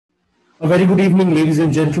A very good evening, ladies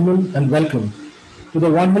and gentlemen, and welcome to the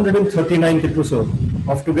 139th episode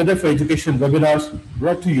of Together for Education webinars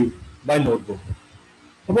brought to you by Notebook.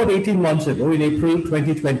 About 18 months ago, in April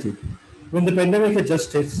 2020, when the pandemic had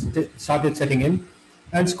just started setting in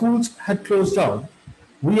and schools had closed down,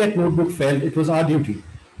 we at Notebook felt it was our duty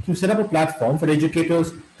to set up a platform for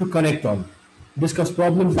educators to connect on, discuss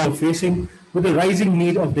problems they are facing with the rising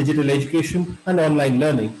need of digital education and online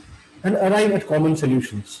learning, and arrive at common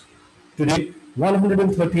solutions. Today,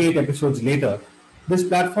 138 episodes later, this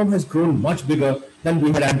platform has grown much bigger than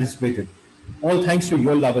we had anticipated, all thanks to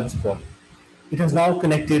your love and support. It has now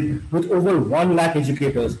connected with over 1 lakh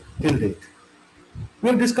educators till date. We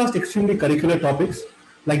have discussed extremely curricular topics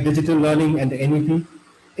like digital learning and NEP,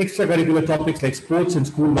 extracurricular topics like sports and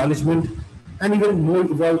school management, and even more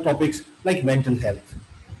evolved topics like mental health.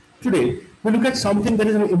 Today, we look at something that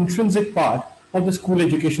is an intrinsic part of the school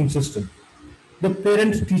education system, the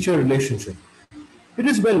parent-teacher relationship. It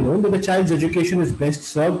is well known that the child's education is best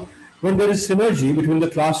served when there is synergy between the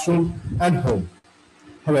classroom and home.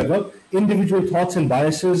 However, individual thoughts and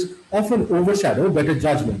biases often overshadow better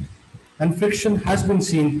judgment, and friction has been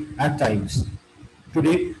seen at times.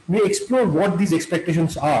 Today, we explore what these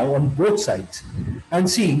expectations are on both sides and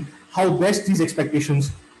see how best these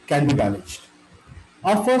expectations can be managed.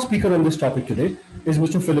 Our first speaker on this topic today is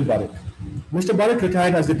Mr. Philip Burrett. Mr. Burrett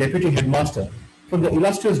retired as the Deputy Headmaster from the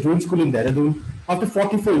illustrious Doon School in Dehradun after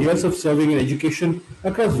 44 years of serving in education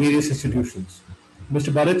across various institutions.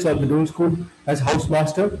 Mr. Burrett served the Doon School as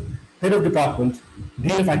Housemaster, Head of Department,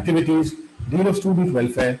 Dean of Activities, Dean of Student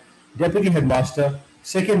Welfare, Deputy Headmaster,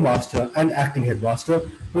 Second Master and Acting Headmaster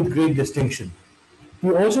with great distinction.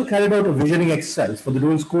 He also carried out a visioning exercise for the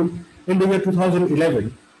Doon School in the year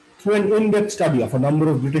 2011 through an in-depth study of a number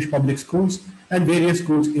of British public schools and various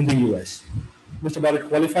schools in the US. Mr. Burrett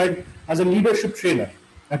qualified as a leadership trainer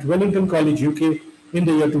at Wellington College, UK in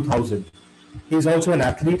the year 2000. He is also an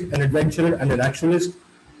athlete, an adventurer and an actualist,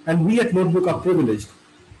 and we at Notebook are privileged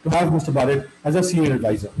to have Mr. Burrett as our senior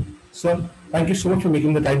advisor. Sir, thank you so much for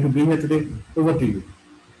making the time to be here today. Over to you.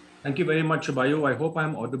 Thank you very much, Bayu. I hope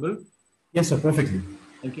I'm audible. Yes, sir, perfectly.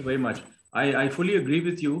 Thank you very much. I fully agree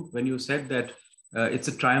with you when you said that it's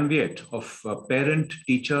a triumvirate of parent,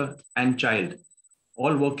 teacher, and child,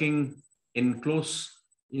 all working in close,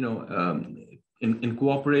 in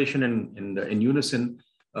cooperation and in unison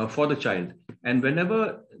for the child. And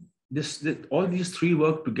whenever all these three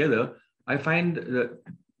work together, I find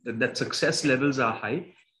that success levels are high.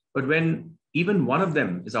 But when even one of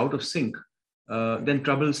them is out of sync, then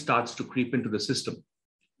trouble starts to creep into the system.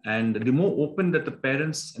 And the more open that the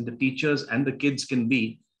parents and the teachers and the kids can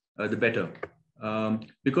be, the better.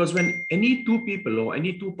 Because when any two people or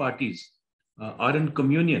any two parties are in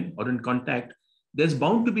communion or in contact, there's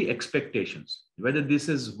bound to be expectations, whether this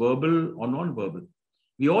is verbal or non-verbal.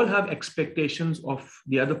 We all have expectations of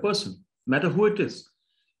the other person, no matter who it is.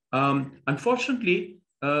 Unfortunately,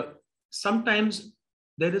 sometimes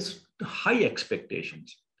there is high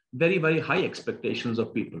expectations, very, very high expectations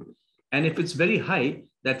of people. And if it's very high,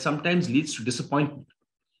 that sometimes leads to disappointment.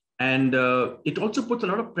 And it also puts a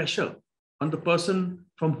lot of pressure on the person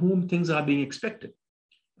from whom things are being expected.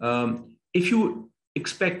 If you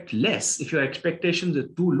expect less, if your expectations are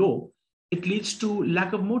too low, it leads to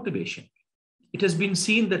lack of motivation. It has been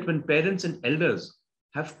seen that when parents and elders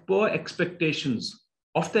have poor expectations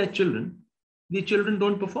of their children, the children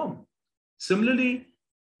don't perform. Similarly,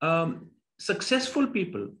 successful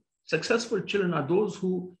people, successful children are those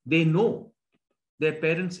who they know their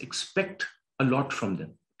parents expect a lot from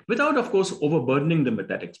them, without, of course, overburdening them with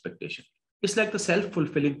that expectation. It's like the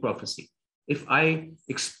self-fulfilling prophecy. If I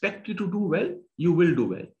expect you to do well, you will do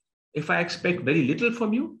well. If I expect very little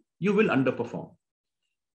from you, you will underperform.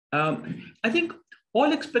 I think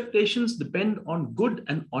all expectations depend on good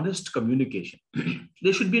and honest communication.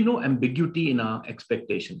 There should be no ambiguity in our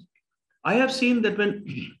expectations. I have seen that when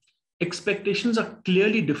expectations are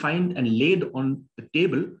clearly defined and laid on the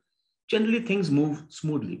table, generally things move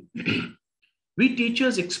smoothly. We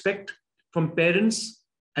teachers expect from parents,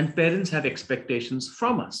 and parents have expectations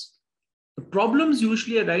from us. The problems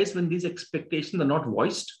usually arise when these expectations are not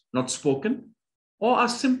voiced, not spoken, or are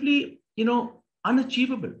simply,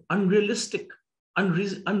 unachievable, unrealistic,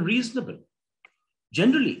 unreasonable.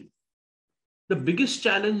 Generally, the biggest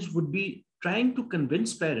challenge would be trying to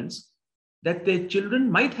convince parents that their children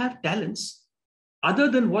might have talents other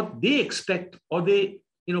than what they expect or they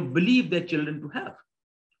believe their children to have.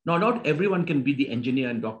 Now, not everyone can be the engineer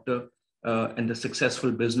and doctor and the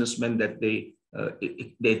successful businessman that they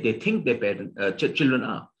think their children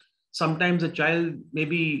are. Sometimes a child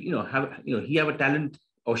maybe he have a talent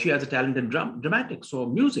or she has a talent in dramatics or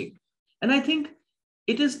music. And I think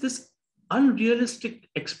it is this unrealistic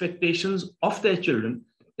expectations of their children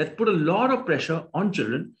that put a lot of pressure on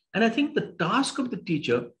children. And I think the task of the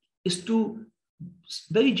teacher is to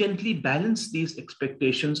very gently balance these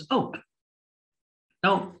expectations out.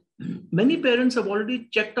 Now, many parents have already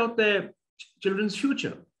checked out their children's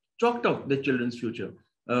future, chalked out their children's future,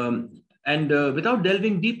 without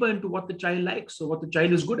delving deeper into what the child likes or what the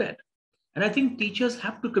child is good at. And I think teachers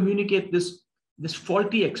have to communicate this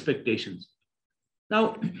faulty expectations.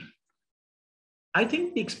 Now, I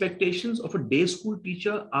think the expectations of a day school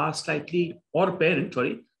teacher are slightly, or a parent,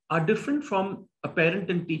 sorry, are different from a parent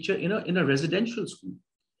and teacher in a residential school.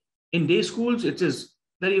 In day schools, it is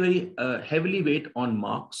very, very heavily weight on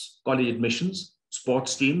marks, college admissions,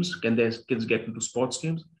 sports teams. Can their kids get into sports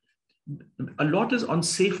teams? A lot is on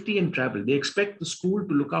safety and travel. They expect the school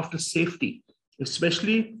to look after safety,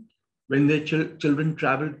 especially when their children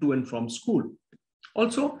travel to and from school.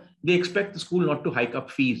 Also, they expect the school not to hike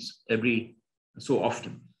up fees every so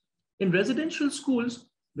often. In residential schools,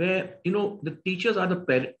 where the teachers are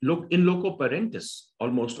the in loco parentis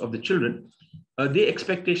almost of the children, their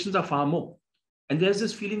expectations are far more. And there's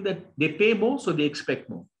this feeling that they pay more, so they expect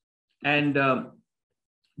more. And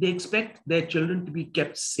they expect their children to be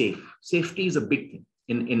kept safe. Safety is a big thing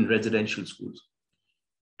in residential schools.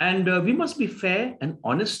 And we must be fair and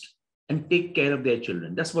honest and take care of their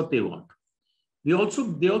children. That's what they want. They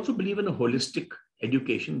also believe in a holistic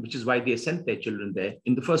education, which is why they sent their children there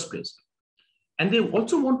in the first place. And they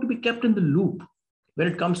also want to be kept in the loop when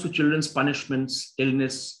it comes to children's punishments,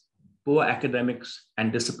 illness, poor academics,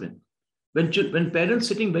 and discipline. When parents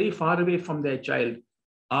sitting very far away from their child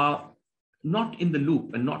are not in the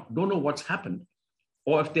loop and don't know what's happened,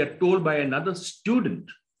 or if they're told by another student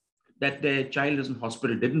that their child is in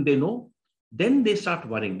hospital, didn't they know? Then they start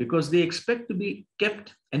worrying because they expect to be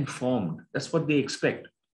kept informed. That's what they expect.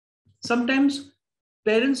 Sometimes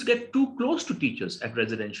parents get too close to teachers at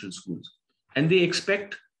residential schools, and they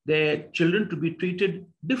expect their children to be treated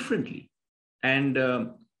differently and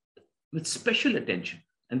with special attention.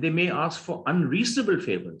 And they may ask for unreasonable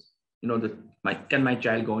favors. Can my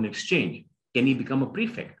child go on exchange? Can he become a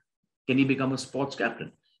prefect? Can he become a sports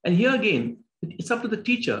captain? And here again, it's up to the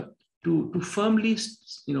teacher to firmly,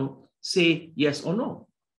 say yes or no.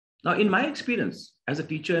 Now, in my experience as a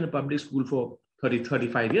teacher in a public school for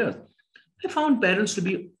 35 years, I found parents to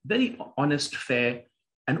be very honest, fair,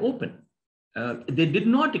 and open. They did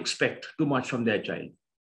not expect too much from their child.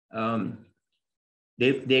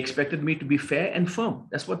 They expected me to be fair and firm.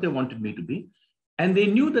 That's what they wanted me to be. And they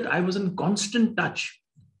knew that I was in constant touch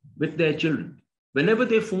with their children. Whenever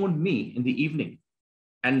they phoned me in the evening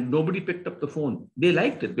and nobody picked up the phone, they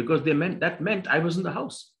liked it because that meant I was in the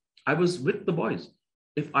house. I was with the boys.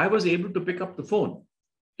 If I was able to pick up the phone,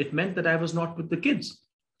 it meant that I was not with the kids.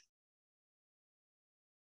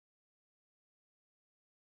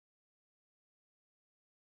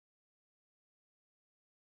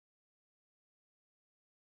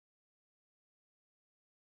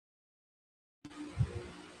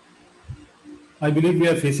 I believe we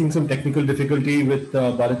are facing some technical difficulty with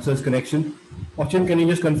Bharat sir's connection. Achin, can you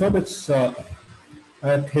just confirm it's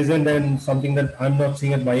at his end and something that I'm not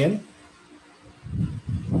seeing at my end?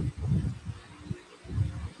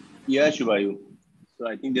 Yeah, Shubhayu. So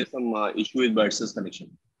I think there's some issue with Bharat's connection.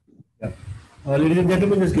 Yeah. Ladies and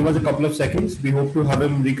gentlemen, just give us a couple of seconds. We hope to have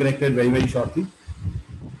him reconnected very, very shortly.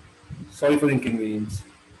 Sorry for the inconvenience.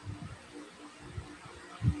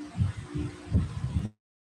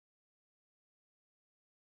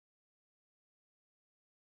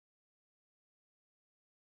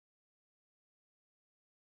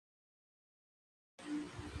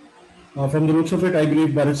 From the looks of it, I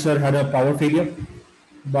believe Burrett sir had a power failure,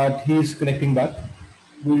 but he's connecting back.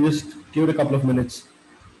 We'll just give it a couple of minutes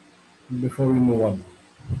before we move on.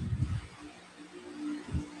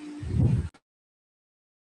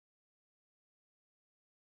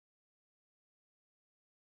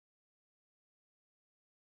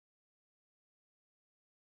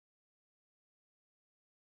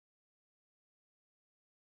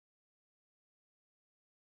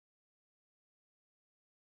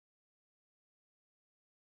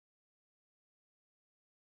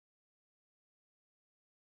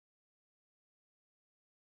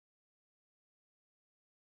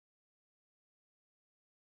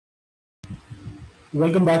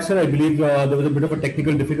 Welcome back, sir. I believe there was a bit of a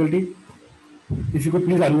technical difficulty. If you could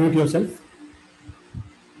please unmute yourself.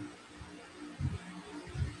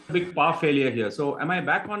 Big power failure here. So am I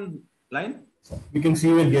back on line? We can see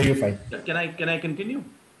you and hear you fine. Can I continue?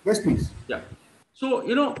 Yes, please. Yeah. So,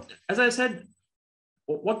 as I said,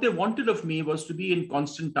 what they wanted of me was to be in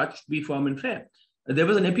constant touch, to be firm and fair. There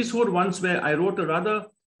was an episode once where I wrote a rather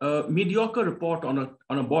mediocre report on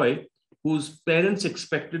a boy whose parents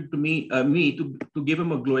expected me to give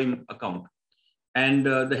him a glowing account. And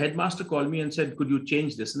the headmaster called me and said, "Could you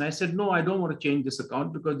change this?" And I said, "No, I don't want to change this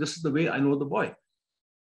account because this is the way I know the boy."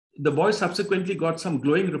 The boy subsequently got some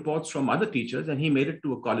glowing reports from other teachers, and he made it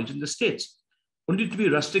to a college in the States, only to be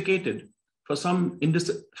rusticated for some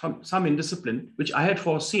indiscipline, which I had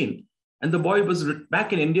foreseen. And the boy was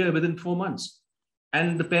back in India within 4 months.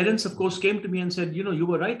 And the parents, of course, came to me and said, "You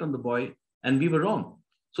were right on the boy, and we were wrong."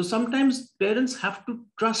 So sometimes parents have to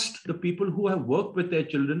trust the people who have worked with their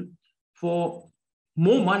children for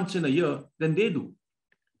more months in a year than they do.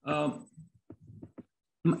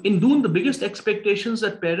 In Doon, the biggest expectations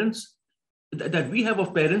that we have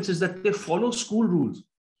of parents is that they follow school rules.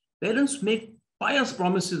 Parents make pious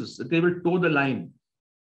promises that they will toe the line.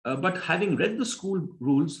 But having read the school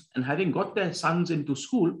rules and having got their sons into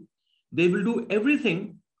school, they will do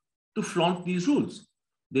everything to flaunt these rules.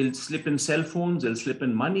 They'll slip in cell phones, they'll slip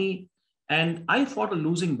in money. And I fought a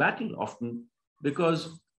losing battle often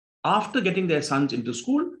because after getting their sons into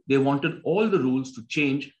school, they wanted all the rules to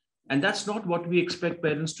change. And that's not what we expect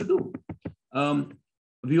parents to do.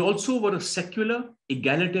 We also were a secular,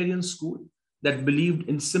 egalitarian school that believed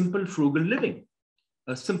in simple, frugal living,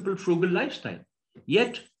 a simple, frugal lifestyle.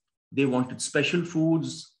 Yet they wanted special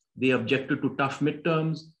foods. They objected to tough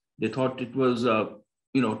midterms. They thought it was,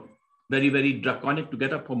 very, very draconic to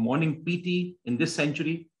get up for morning PT in this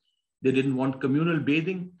century. They didn't want communal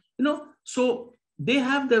bathing, So they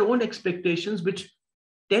have their own expectations, which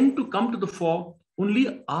tend to come to the fore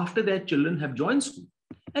only after their children have joined school.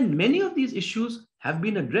 And many of these issues have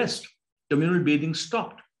been addressed. Communal bathing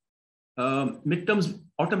stopped. Midterms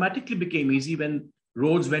automatically became easy when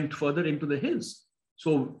roads went further into the hills.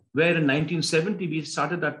 So where in 1970, we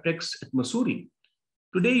started our treks at Mussoorie.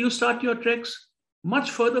 Today, you start your treks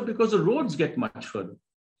much further because the roads get much further.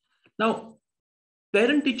 Now,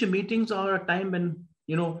 parent-teacher meetings are a time when,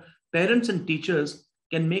 parents and teachers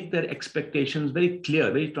can make their expectations very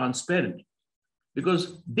clear, very transparent,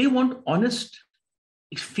 because they want honest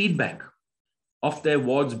feedback of their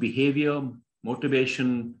ward's behavior,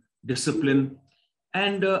 motivation, discipline.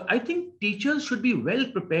 And I think teachers should be well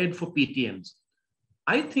prepared for PTMs.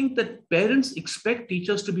 I think that parents expect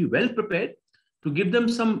teachers to be well prepared, to give them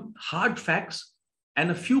some hard facts and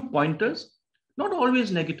a few pointers, not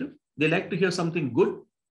always negative. They like to hear something good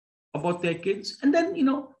about their kids, and then,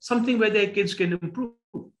 something where their kids can improve.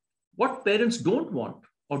 What parents don't want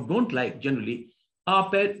or don't like generally are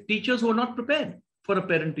teachers who are not prepared for a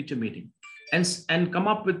parent-teacher meeting and come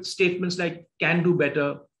up with statements like "can do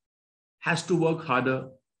better," "has to work harder,"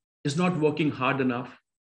 "is not working hard enough,"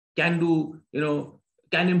 "can do,"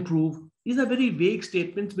 "can improve." These are very vague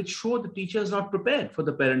statements which show the teacher is not prepared for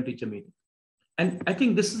the parent-teacher meeting. And I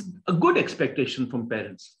think this is a good expectation from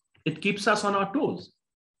parents. It keeps us on our toes.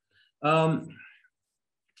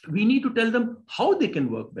 We need to tell them how they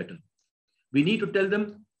can work better. We need to tell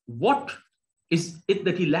them what is it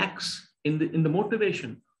that he lacks in the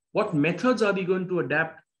motivation. What methods are we going to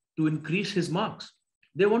adapt to increase his marks?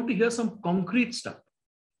 They want to hear some concrete stuff.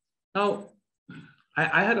 Now,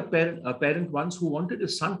 I had a parent once who wanted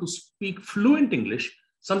his son to speak fluent English,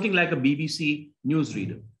 something like a BBC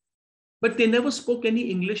newsreader. But they never spoke any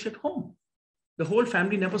English at home. The whole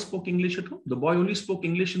family never spoke English at home. The boy only spoke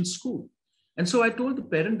English in school. And so I told the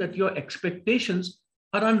parent that your expectations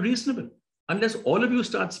are unreasonable. Unless all of you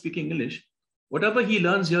start speaking English, whatever he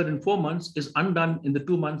learns here in 4 months is undone in the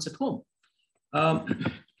 2 months at home.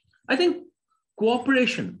 I think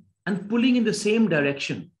cooperation and pulling in the same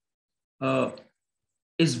direction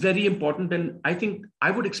is very important. And I think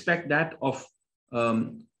I would expect that of,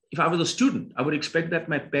 if I was a student, I would expect that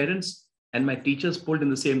my parents and my teachers pulled in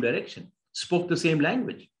the same direction, spoke the same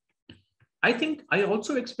language. I think I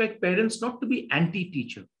also expect parents not to be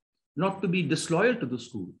anti-teacher, not to be disloyal to the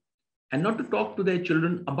school, and not to talk to their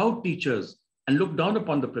children about teachers and look down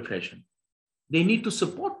upon the profession. They need to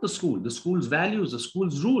support the school's values, the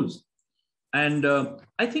school's rules. And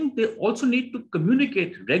I think they also need to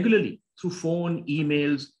communicate regularly through phone,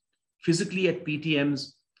 emails, physically at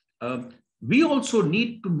PTMs. We also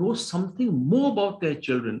need to know something more about their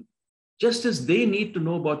children, just as they need to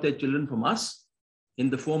know about their children from us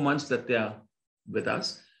in the 4 months that they are with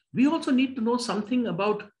us. We also need to know something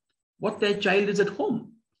about what their child is at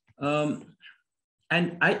home. And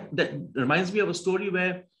that reminds me of a story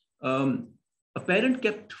where a parent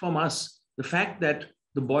kept from us the fact that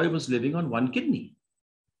the boy was living on 1 kidney.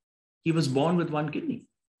 He was born with 1 kidney.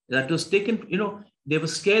 That was taken, they were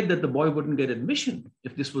scared that the boy wouldn't get admission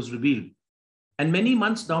if this was revealed. And many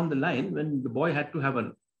months down the line, when the boy had to have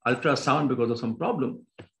a ultrasound because of some problem,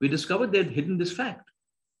 we discovered they'd hidden this fact.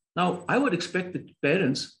 Now, I would expect the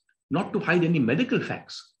parents not to hide any medical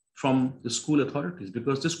facts from the school authorities,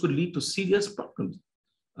 because this could lead to serious problems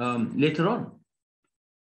later on.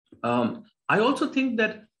 I also think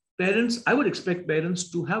that I would expect parents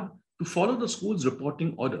to follow the school's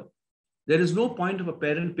reporting order. There is no point of a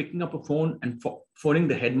parent picking up a phone and phoning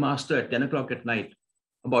the headmaster at 10 o'clock at night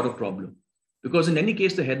about a problem, because in any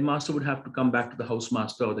case, the headmaster would have to come back to the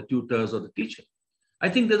housemaster or the tutors or the teacher. I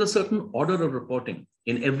think there's a certain order of reporting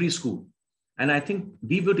in every school. And I think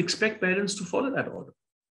we would expect parents to follow that order.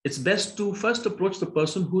 It's best to first approach the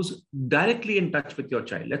person who's directly in touch with your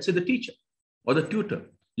child, let's say the teacher or the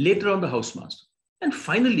tutor, later on the housemaster. And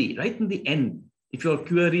finally, right in the end, if your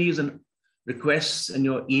queries and requests and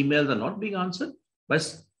your emails are not being answered, by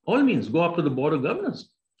all means, go up to the board of governors.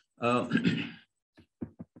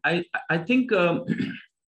 I think,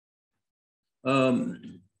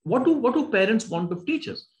 what do parents want of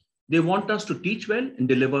teachers? They want us to teach well and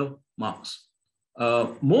deliver marks.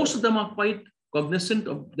 Most of them are quite cognizant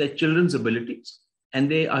of their children's abilities, and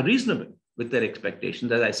they are reasonable with their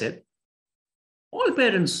expectations. As I said, all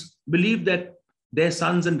parents believe that their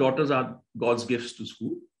sons and daughters are God's gifts to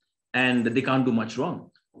school and that they can't do much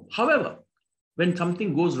wrong. However, when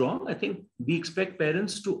something goes wrong, I think we expect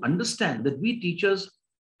parents to understand that we teachers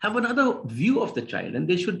have another view of the child, and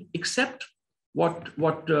they should accept what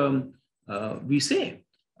we say.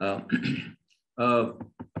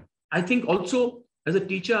 I think also, as a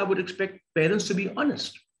teacher, I would expect parents to be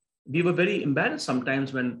honest. We were very embarrassed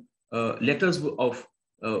sometimes when letters of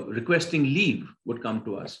requesting leave would come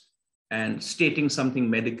to us and stating something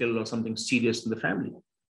medical or something serious in the family,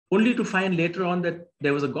 only to find later on that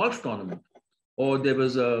there was a golf tournament or there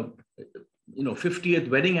was a 50th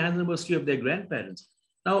wedding anniversary of their grandparents.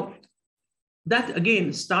 Now, that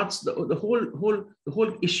again starts the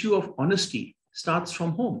whole issue of honesty starts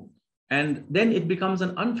from home, and then it becomes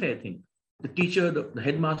an unfair thing. The teacher, the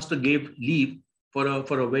headmaster gave leave for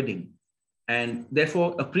a wedding, and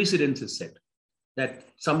therefore a precedence is set that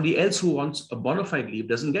somebody else who wants a bona fide leave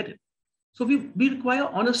doesn't get it. So we require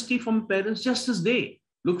honesty from parents just as they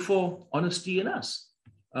look for honesty in us.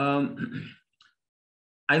 I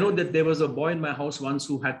know that there was a boy in my house once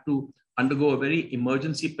who had to undergo a very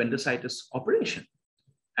emergency appendicitis operation.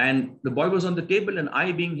 And the boy was on the table, and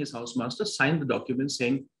I, being his housemaster, signed the document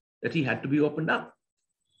saying that he had to be opened up.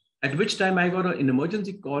 At which time I got an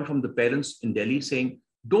emergency call from the parents in Delhi saying,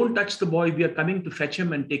 "Don't touch the boy, we are coming to fetch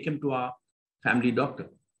him and take him to our family doctor."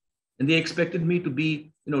 And they expected me to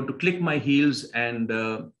be, to click my heels and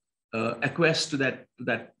acquiesce to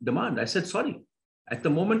that demand. I said, sorry, at the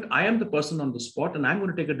moment, I am the person on the spot and I'm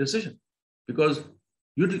going to take a decision, because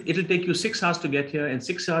it'll take you 6 hours to get here, and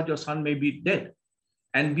 6 hours your son may be dead.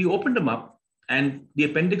 And we opened him up and the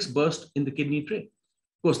appendix burst in the kidney tray.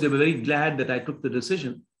 Of course, they were very glad that I took the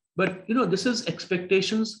decision. But, this is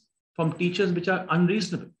expectations from teachers which are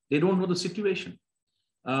unreasonable. They don't know the situation.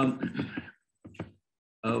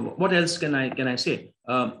 What else can I say?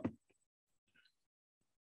 How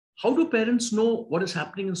do parents know what is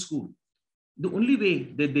happening in school? The only way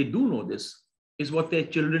that they do know this is what their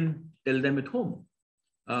children tell them at home.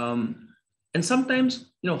 And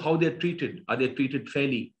sometimes, how they're treated. Are they treated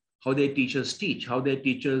fairly? How their teachers teach, how their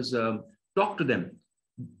teachers talk to them.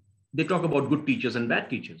 They talk about good teachers and bad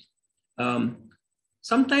teachers.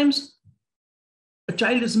 Sometimes a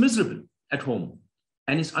child is miserable at home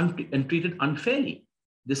and is treated unfairly.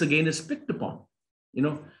 This again is picked upon.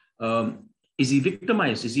 Is he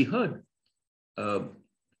victimized? Is he heard?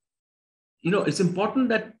 It's important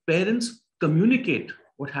that parents communicate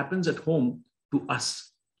what happens at home to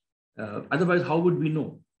us. Otherwise, how would we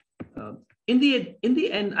know? In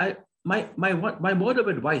the end, my word of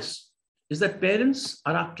advice is that parents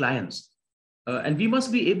are our clients, and we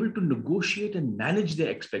must be able to negotiate and manage their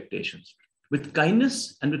expectations with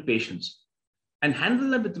kindness and with patience, and handle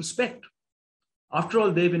them with respect. After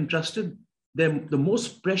all, they've entrusted the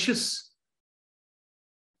most precious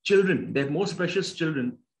children,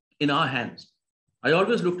 in our hands. I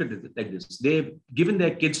always looked at it like this. They've given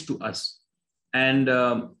their kids to us, and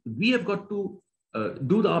we have got to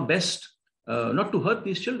do our best not to hurt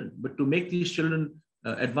these children, but to make these children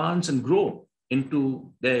advance and grow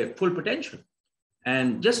into their full potential.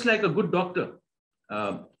 And just like a good doctor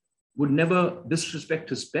would never disrespect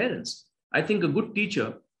his parents, I think a good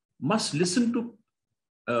teacher must listen to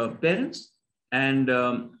parents and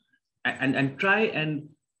try, and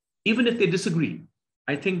even if they disagree,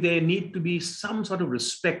 I think there need to be some sort of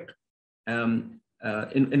respect in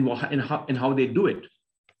how they do it,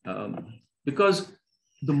 because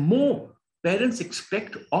the more parents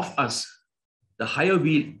expect of us, the higher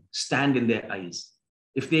we stand in their eyes.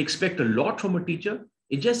 If they expect a lot from a teacher,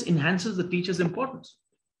 it just enhances the teacher's importance.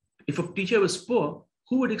 If a teacher was poor,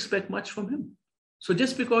 who would expect much from him? So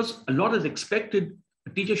just because a lot is expected, a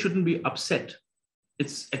teacher shouldn't be upset.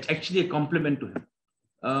 It's actually a compliment to him.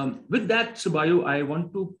 With that, Subayu, I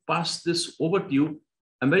want to pass this over to you.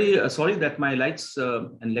 I'm very sorry that my lights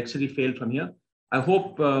and lecture failed from here. I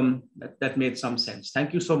hope that made some sense.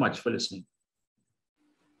 Thank you so much for listening.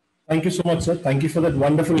 Thank you so much, sir. Thank you for that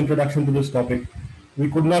wonderful introduction to this topic. We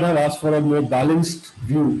could not have asked for a more balanced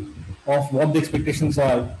view of what the expectations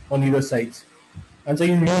are on either sides. And so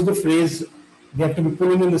you use the phrase, we have to be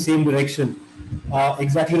pulling in the same direction.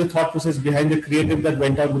 Exactly the thought process behind the creative that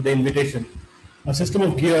went out with the invitation. A system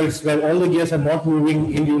of gears where all the gears are not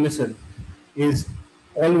moving in unison is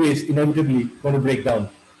always inevitably going to break down.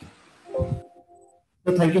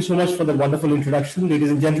 So thank you so much for the wonderful introduction.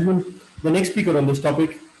 Ladies and gentlemen, the next speaker on this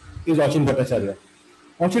topic is Achin Bhattacharyya.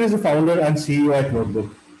 Achin is the founder and CEO at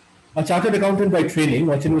Notebook. A chartered accountant by training,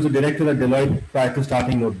 Achin was a director at Deloitte prior to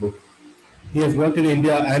starting Notebook. He has worked in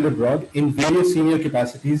India and abroad in various senior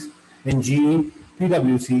capacities in GE,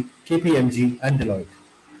 PwC, KPMG, and Deloitte.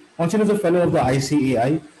 Achin is a fellow of the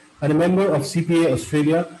ICAI and a member of CPA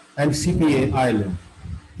Australia and CPA Ireland.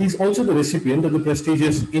 He is also the recipient of the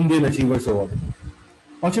prestigious Indian Achievers Award.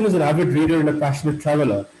 Achin is an avid reader and a passionate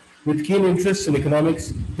traveler with keen interests in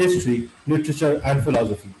economics, history, literature, and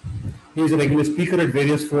philosophy. He is a regular speaker at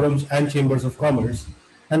various forums and chambers of commerce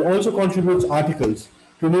and also contributes articles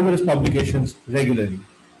to numerous publications regularly.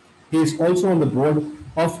 He is also on the board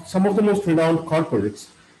of some of the most renowned corporates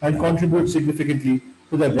and contributes significantly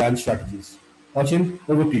to their brand strategies. Achin,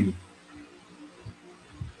 over to you.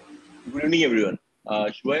 Good evening, everyone.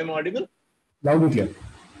 Shubha, am I audible? Loud and clear.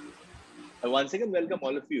 Once again, welcome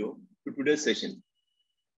all of you to today's session.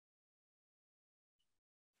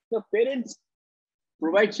 So parents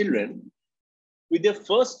provide children with their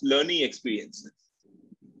first learning experiences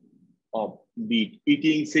of be it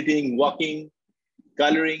eating, sitting, walking,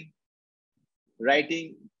 coloring,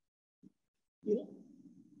 writing.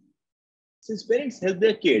 Since parents help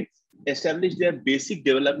their kids establish their basic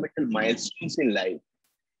developmental milestones in life,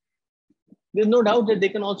 there's no doubt that they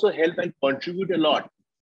can also help and contribute a lot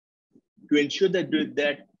to ensure that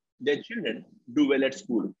their children do well at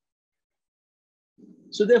school.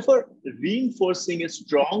 So therefore, reinforcing a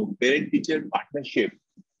strong parent-teacher partnership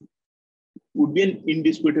would be an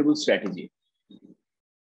indisputable strategy.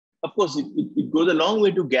 Of course, it goes a long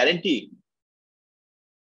way to guarantee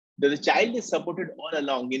that the child is supported all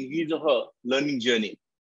along in his or her learning journey.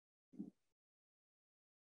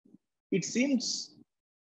 It seems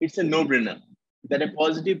it's a no-brainer that a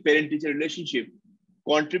positive parent-teacher relationship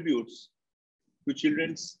contributes to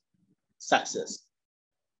children's success.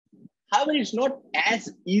 However, it's not as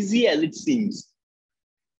easy as it seems.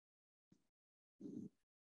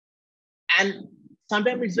 And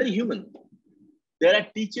sometimes it's very human. There are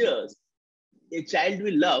teachers a child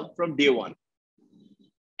will love from day one.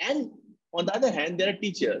 And on the other hand, there are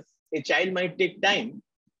teachers a child might take time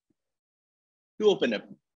to open up.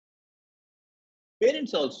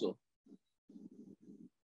 Parents also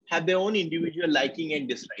have their own individual liking and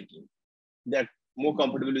disliking. They're more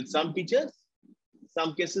comfortable with some teachers.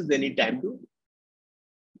 Some cases, they need time to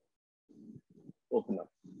open up.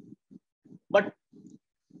 But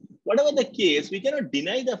whatever the case, we cannot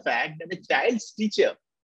deny the fact that a child's teacher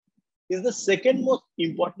is the second most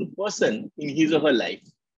important person in his or her life.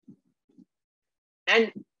 And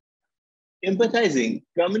empathizing,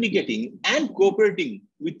 communicating, and cooperating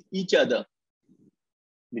with each other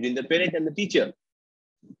between the parent and the teacher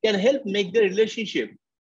can help make the relationship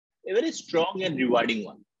a very strong and rewarding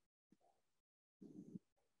one.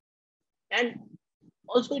 And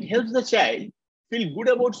also it helps the child feel good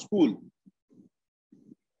about school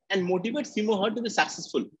and motivates him or her to be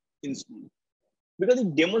successful in school. Because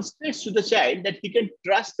it demonstrates to the child that he can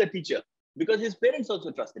trust the teacher because his parents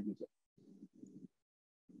also trust the teacher.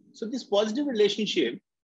 So this positive relationship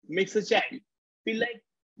makes the child feel like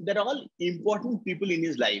they're all important people in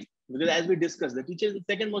his life. Because as we discussed, the teacher is the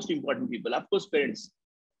second most important people. Of course, parents.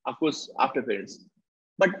 Of course, after parents.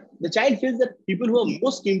 But the child feels that people who are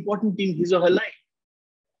most important in his or her life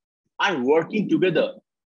are working together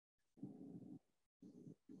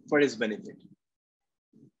for his benefit.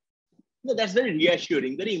 That's very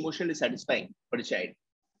reassuring, very emotionally satisfying for a child.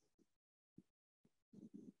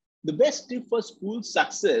 The best tip for school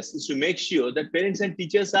success is to make sure that parents and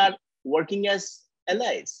teachers are working as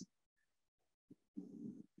allies.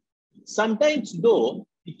 Sometimes, though,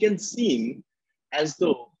 it can seem as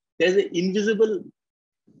though there's an invisible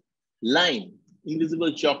line,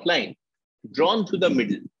 invisible chalk line drawn through the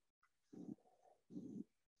middle.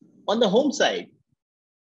 On the home side,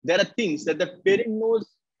 there are things that the parent knows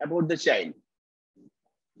about the child,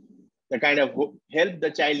 the kind of help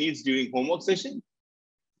the child needs during homework session,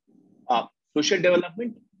 social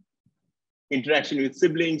development, interaction with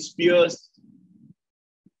siblings, peers.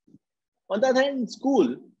 On the other hand, in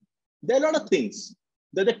school, there are a lot of things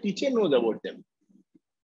that the teacher knows about them.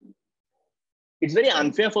 It's very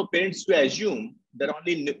unfair for parents to assume that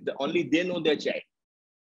only they know their child.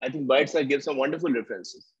 I think Burrett gives some wonderful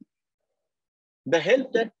references. The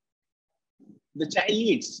help that the child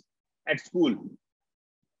needs at school,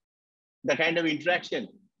 the kind of interaction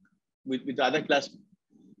with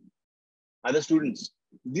other students,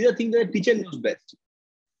 these are things that the teacher knows best.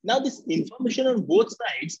 Now, this information on both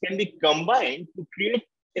sides can be combined to create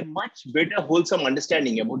a much better, wholesome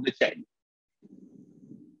understanding about the child.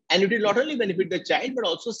 And it will not only benefit the child, but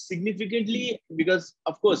also significantly, because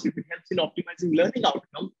of course, if it helps in optimizing learning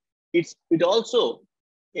outcome, it also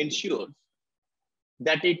ensures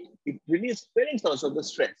that it relieves parents also of the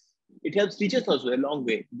stress. It helps teachers also a long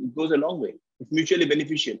way. It goes a long way. It's mutually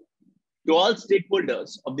beneficial to all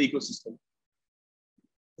stakeholders of the ecosystem.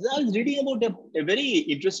 I was reading about a very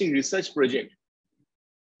interesting research project,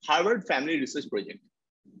 Harvard Family Research Project.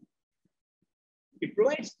 It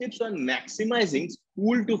provides tips on maximizing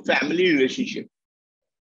school to family relationship.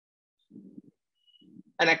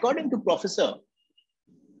 And according to Professor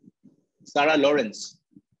Sarah Lawrence,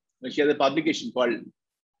 she has a publication called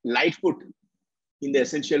Lightfoot in the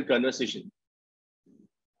Essential Conversation,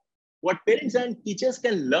 what parents and teachers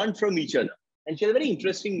can learn from each other. And she has a very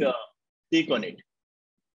interesting take on it.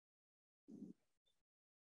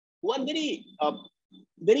 One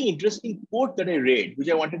very interesting quote that I read, which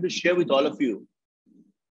I wanted to share with all of you,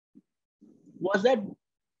 was that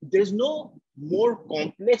there's no more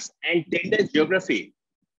complex and tender geography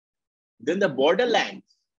than the borderlands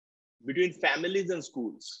between families and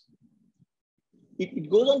schools.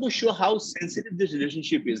 It goes on to show how sensitive this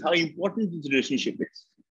relationship is, how important this relationship is.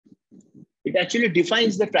 It actually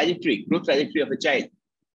defines the growth trajectory of a child.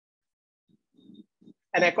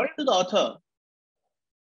 And according to the author,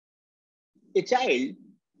 a child,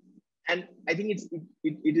 and I think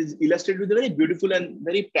it is illustrated with a very beautiful and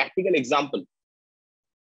very practical example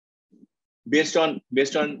based on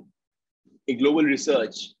a global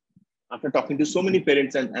research after talking to so many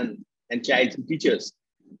parents and child and teachers.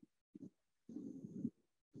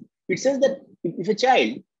 It says that if a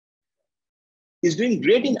child is doing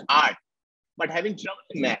great in art, but having trouble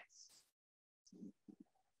in maths,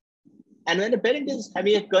 and when a parent is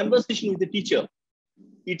having a conversation with the teacher,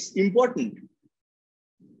 it's important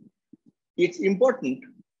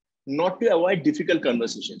not to avoid difficult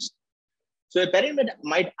conversations. So a parent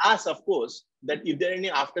might ask, of course, that if there are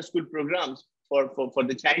any after-school programs for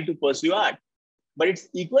the child to pursue art, but it's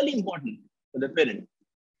equally important for the parent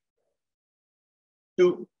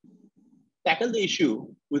to tackle the issue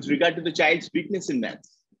with regard to the child's weakness in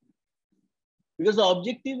maths. Because the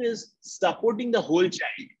objective is supporting the whole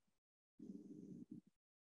child.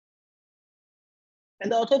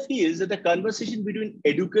 And the author feels that the conversation between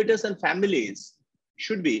educators and families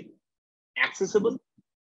should be accessible,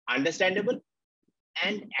 understandable,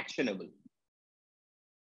 and actionable.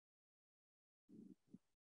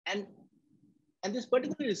 And this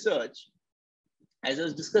particular research, as I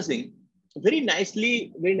was discussing, very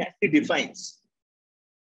nicely defines.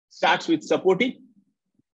 Starts with supporting,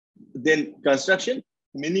 then construction,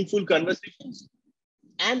 meaningful conversations,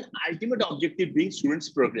 and ultimate objective being students'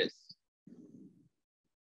 progress.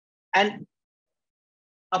 And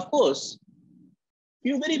of course,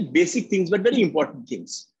 few very basic things, but very important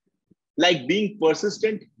things, like being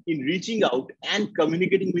persistent in reaching out and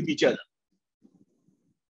communicating with each other,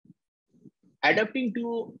 adapting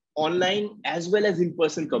to online as well as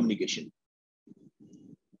in-person communication.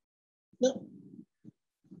 Now,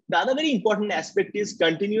 the other very important aspect is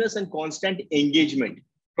continuous and constant engagement,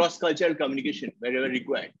 cross-cultural communication wherever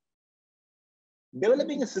required.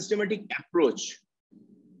 Developing a systematic approach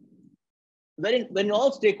when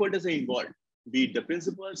all stakeholders are involved, be it the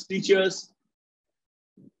principals, teachers,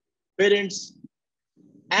 parents,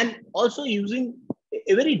 and also using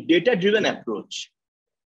a very data-driven approach,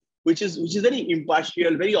 which is very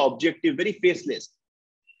impartial, very objective, very faceless.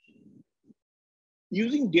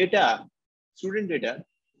 Using data, student data,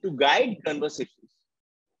 to guide conversations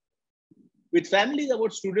with families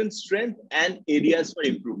about students' strength and areas for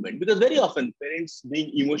improvement. Because very often parents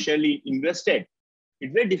being emotionally invested,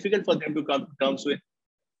 it's very difficult for them to come to terms with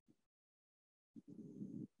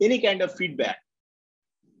any kind of feedback,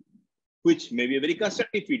 which may be a very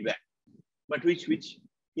constructive feedback, but which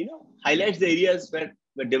highlights the areas where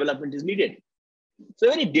development is needed. So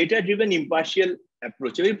a very data-driven, impartial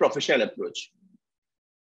approach, a very professional approach.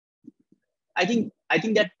 I think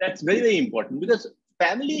that's very, very important, because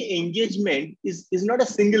family engagement is not a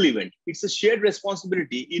single event. It's a shared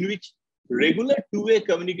responsibility in which regular two-way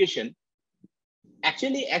communication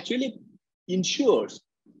actually ensures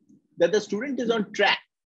that the student is on track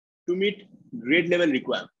to meet grade level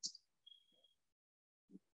requirements.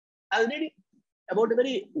 I was reading about a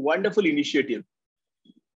very wonderful initiative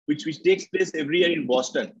which takes place every year in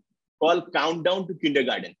Boston, called Countdown to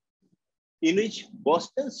Kindergarten, in which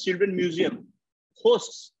Boston's Children's Museum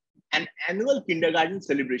hosts an annual kindergarten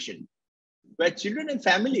celebration where children and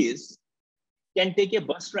families can take a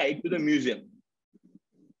bus ride to the museum,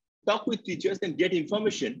 talk with teachers, and get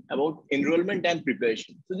information about enrollment and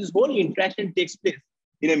preparation. So this whole interaction takes place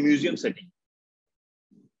in a museum setting.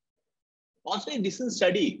 Also, a recent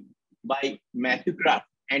study by Matthew Kraft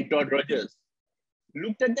and Todd Rogers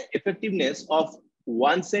looked at the effectiveness of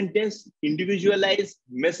one-sentence individualized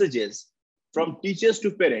messages from teachers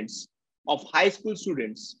to parents of high school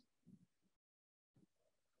students.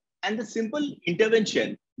 And the simple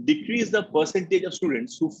intervention decreased the percentage of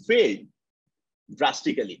students who failed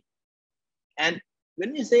drastically. And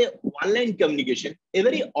when we say online communication, a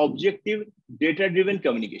very objective, data-driven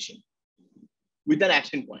communication with an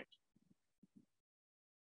action point.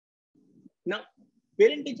 Now,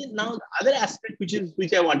 parent teacher, now the other aspect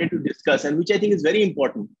which I wanted to discuss and which I think is very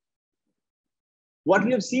important. What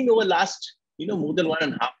we have seen over last, more than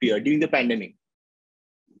 1.5 years during the pandemic,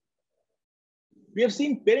 we have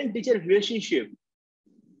seen parent-teacher relationship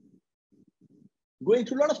going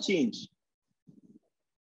through a lot of change.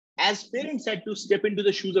 As parents had to step into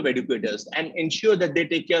the shoes of educators and ensure that they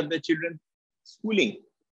take care of their children's schooling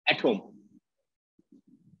at home.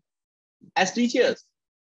 As teachers,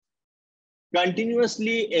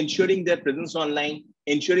 continuously ensuring their presence online,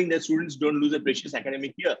 ensuring that students don't lose a precious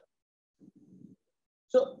academic year.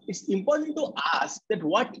 So it's important to ask that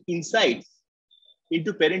what insights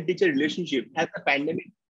into parent-teacher relationship has the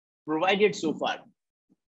pandemic provided so far?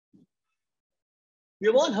 We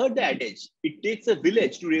have all heard the adage, it takes a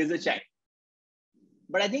village to raise a child.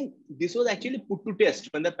 But I think this was actually put to test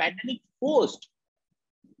when the pandemic forced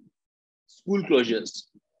school closures.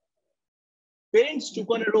 Parents took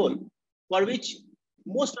on a role for which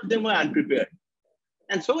most of them were unprepared.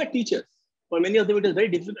 And so were teachers. For many of them, it was very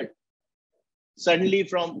difficult. Suddenly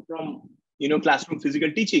from classroom physical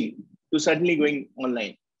teaching to suddenly going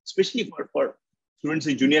online, especially for students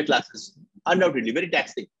in junior classes, undoubtedly very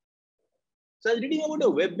taxing. So I was reading about a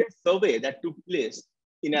web-based survey that took place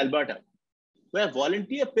in Alberta, where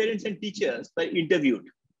volunteer parents and teachers were interviewed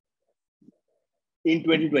in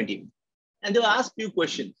 2020. And they were asked few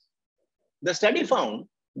questions. The study found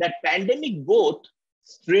that pandemic both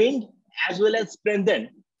strained as well as strengthened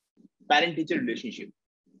parent-teacher relationship.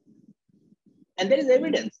 And there is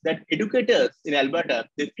evidence that educators in Alberta,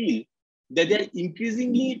 they feel that they are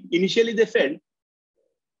increasingly, initially they felt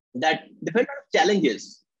a lot of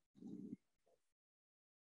challenges.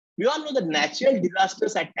 We all know that natural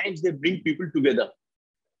disasters at times, they bring people together.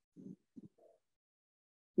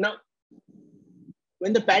 Now,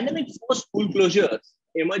 when the pandemic forced school closures,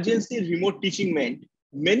 emergency remote teaching meant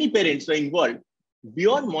many parents were involved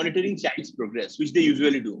beyond monitoring child's progress, which they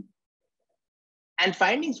usually do. And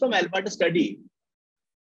findings from Alberta study,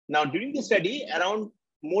 now during the study, around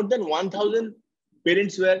more than 1,000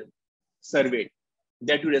 parents were surveyed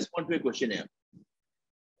that to respond to a questionnaire.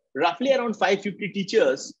 Roughly around 550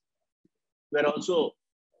 teachers were also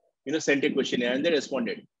sent a questionnaire and they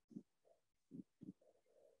responded.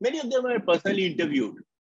 Many of them were personally interviewed.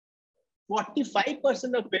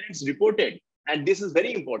 45% of parents reported, and this is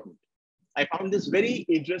very important. I found this very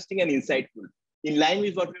interesting and insightful, in line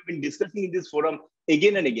with what we've been discussing in this forum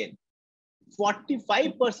again and again.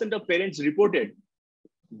 45% of parents reported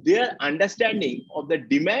their understanding of the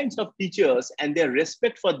demands of teachers and their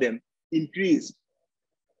respect for them increased.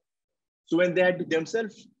 So when they had to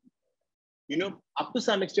themselves, up to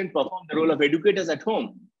some extent perform the role of educators at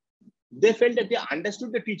home, they felt that they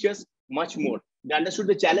understood the teachers much more. They understood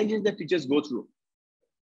the challenges that teachers go through.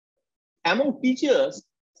 Among teachers,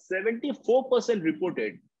 74%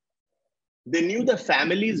 reported they knew the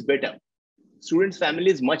families better, students'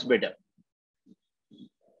 families much better.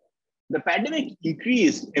 The pandemic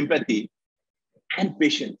increased empathy and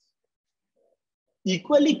patience.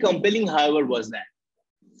 Equally compelling, however, was that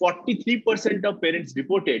 43% of parents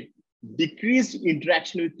reported decreased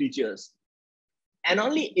interaction with teachers, and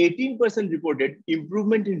only 18% reported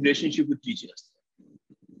improvement in relationship with teachers.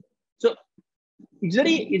 So it's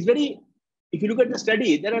very, if you look at the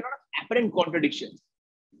study, there are a lot of apparent contradictions.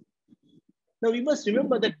 Now we must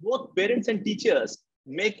remember that both parents and teachers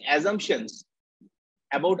make assumptions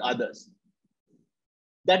about others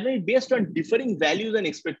that may be based on differing values and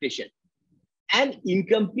expectation and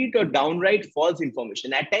incomplete or downright false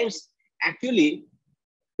information. At times, actually,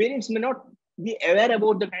 parents may not be aware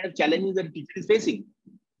about the kind of challenges that a teacher is facing.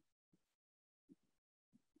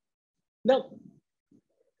 Now,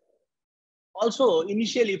 also,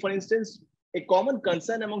 initially, for instance, a common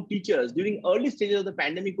concern among teachers during early stages of the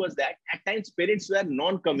pandemic was that at times parents were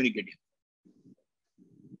non-communicative.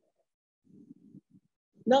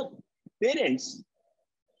 Now, parents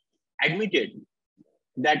admitted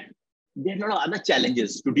that they had a lot of other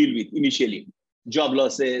challenges to deal with initially. Job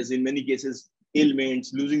losses, in many cases,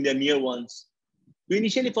 ailments, losing their near ones. So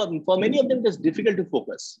initially, for many of them, it was difficult to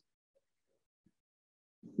focus.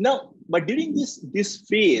 Now, but during this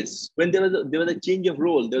phase, when there was a change of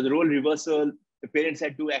role, there was a role reversal, the parents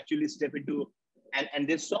had to actually step into, and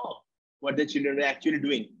they saw what their children were actually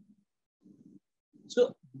doing.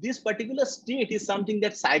 So this particular state is something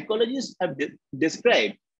that psychologists have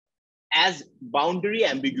described as boundary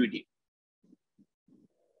ambiguity.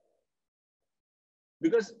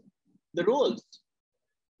 Because the roles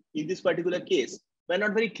in this particular case were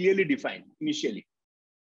not very clearly defined initially.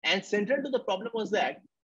 And central to the problem was that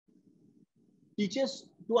teachers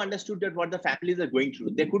too understood that what the families are going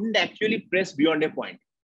through. They couldn't actually press beyond a point.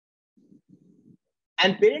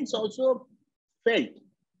 And parents also felt,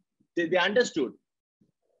 they understood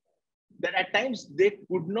that at times they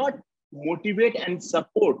could not motivate and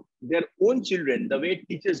support their own children the way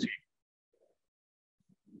teachers did.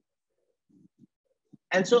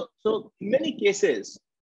 And so in many cases,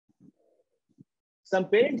 some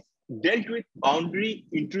parents dealt with boundary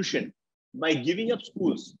intrusion by giving up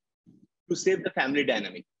schools to save the family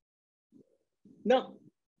dynamic. Now,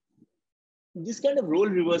 this kind of role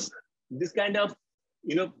reversal, this kind of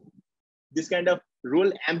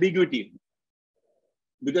role ambiguity,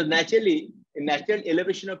 because naturally, a natural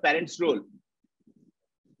elevation of parents' role,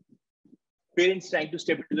 parents trying to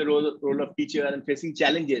step into the role of teacher and facing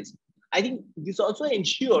challenges, I think this also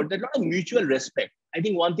ensured that a lot of mutual respect. I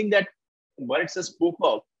think one thing that Burrett spoke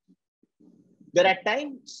of, that at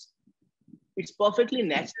times it's perfectly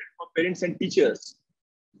natural for parents and teachers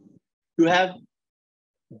to have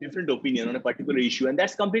different opinion on a particular issue, and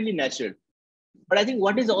that's completely natural. But I think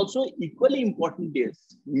what is also equally important is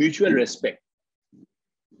mutual respect,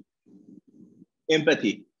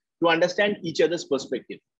 empathy, to understand each other's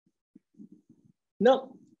perspective.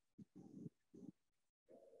 Now,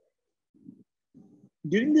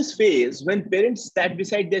 during this phase, when parents sat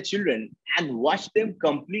beside their children and watched them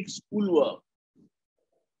complete schoolwork,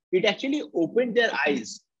 it actually opened their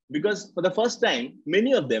eyes, because for the first time,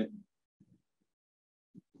 many of them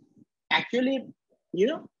actually,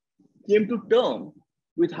 came to terms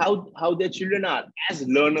with how their children are as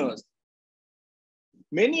learners.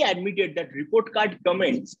 Many admitted that report card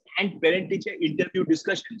comments and parent-teacher interview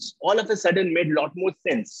discussions all of a sudden made a lot more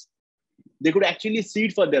sense. They could actually see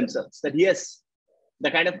it for themselves, that yes,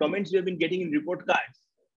 the kind of comments we have been getting in report cards,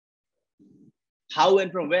 how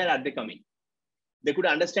and from where are they coming? They could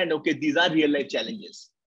understand, okay, these are real life challenges.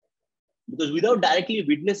 Because without directly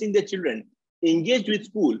witnessing their children engaged with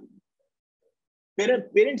school,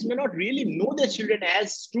 parents may not really know their children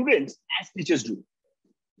as students, as teachers do.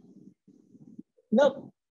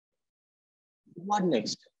 Now, what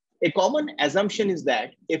next? A common assumption is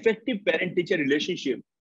that effective parent-teacher relationship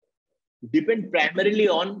depend primarily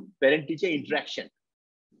on parent-teacher interaction.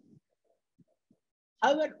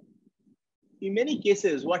 However, in many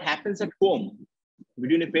cases, what happens at home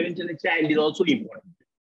between a parent and a child is also important.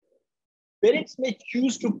 Parents may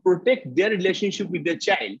choose to protect their relationship with their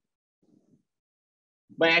child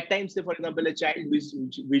by at times, say, for example, a child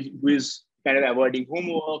who is kind of avoiding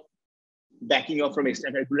homework, backing off from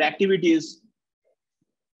extracurricular activities.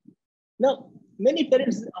 Now, many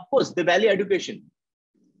parents, of course, they value education.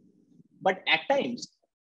 But at times,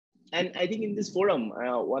 and I think in this forum,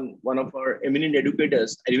 one of our eminent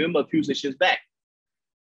educators, I remember a few sessions back,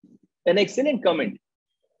 an excellent comment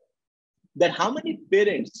that how many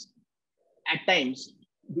parents at times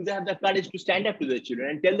do they have the courage to stand up to their children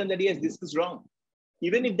and tell them that, yes, this is wrong.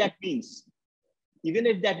 Even if that means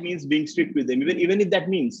being strict with them, even if that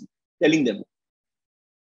means telling them.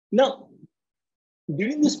 Now,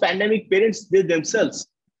 during this pandemic, parents, they themselves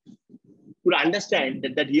could understand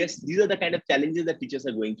that yes, these are the kind of challenges that teachers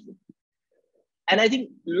are going through. And I think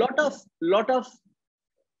lot of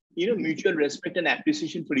mutual respect and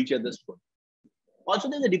appreciation for each other's work. Also,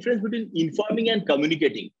 there's a difference between informing and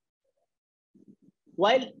communicating.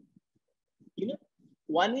 While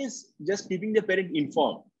one is just keeping the parent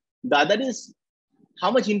informed, the other is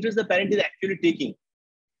how much interest the parent is actually taking.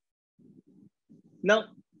 Now,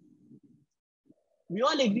 we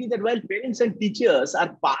all agree that while parents and teachers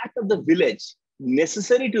are part of the village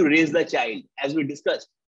necessary to raise the child, as we discussed,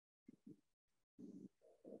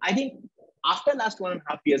 I think after last 1.5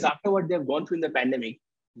 years, after what they've gone through in the pandemic,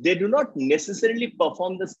 they do not necessarily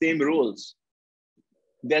perform the same roles.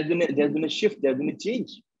 There's been a shift, there's been a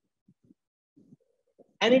change.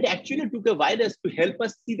 And it actually took a virus to help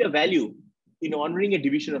us see the value in honoring a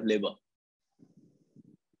division of labor.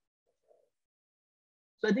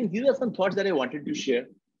 So I think these are some thoughts that I wanted to share.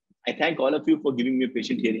 I thank all of you for giving me a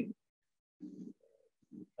patient hearing.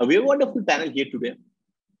 We have a wonderful panel here today.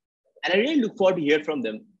 And I really look forward to hear from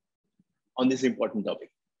them on this important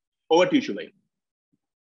topic. Over to you, Shubhai.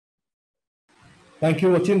 Thank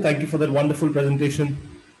you, Achin. Thank you for that wonderful presentation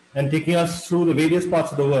and taking us through the various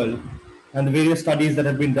parts of the world and the various studies that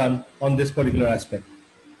have been done on this particular aspect.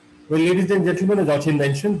 Well, ladies and gentlemen, as Achin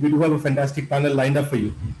mentioned, we do have a fantastic panel lined up for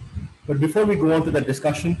you. But before we go on to that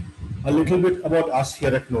discussion, a little bit about us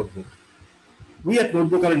here at Notebook. We at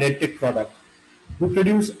Notebook are an EdTech product. We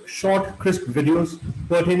produce short, crisp videos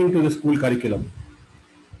pertaining to the school curriculum.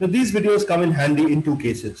 Now, these videos come in handy in two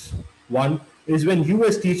cases. One is when you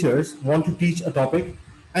as teachers want to teach a topic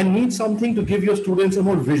and need something to give your students a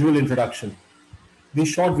more visual introduction. These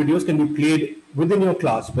short videos can be played within your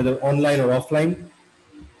class, whether online or offline,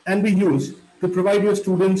 and be used to provide your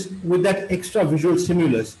students with that extra visual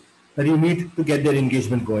stimulus that you need to get their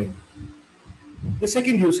engagement going. The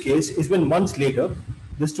second use case is when months later,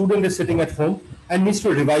 the student is sitting at home and needs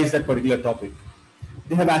to revise that particular topic.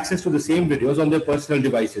 They have access to the same videos on their personal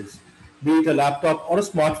devices, be it a laptop or a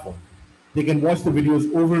smartphone. They can watch the videos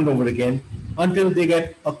over and over again until they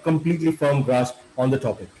get a completely firm grasp on the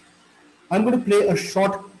topic. I'm going to play a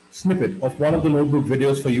short snippet of one of the notebook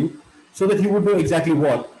videos for you so that you would know exactly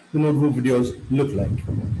what the notebook videos look like.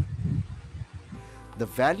 The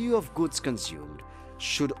value of goods consumed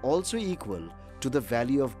should also equal to the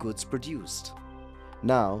value of goods produced.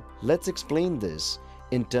 Now, let's explain this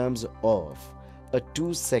in terms of a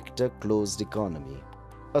two-sector closed economy.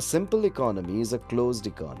 A simple economy is a closed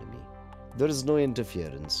economy. There is no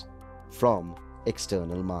interference from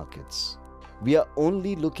external markets. We are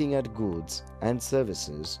only looking at goods and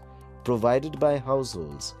services provided by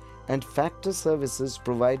households and factor services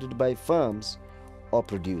provided by firms or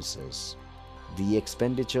producers. The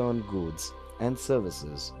expenditure on goods and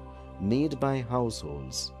services made by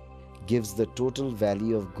households gives the total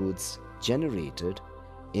value of goods generated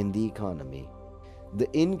in the economy. The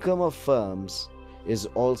income of firms is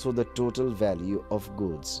also the total value of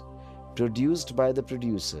goods produced by the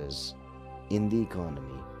producers in the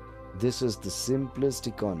economy. This is the simplest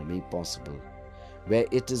economy possible, where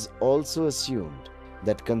it is also assumed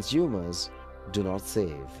that consumers do not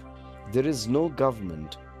save. There is no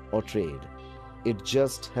government or trade. It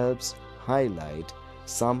just helps highlight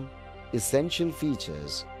some essential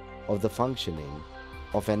features of the functioning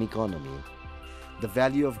of an economy. The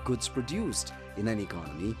value of goods produced in an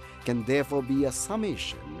economy can therefore be a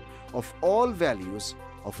summation of all values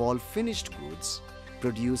of all finished goods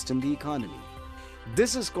produced in the economy.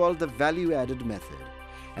 This is called the value-added method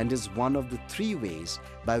and is one of the three ways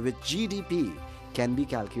by which GDP can be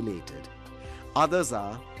calculated. Others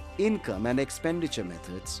are income and expenditure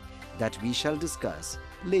methods that we shall discuss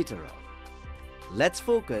later on. Let's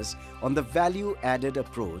focus on the value-added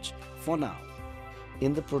approach for now.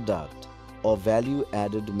 In the product or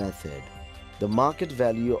value-added method, the market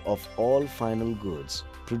value of all final goods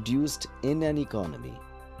produced in an economy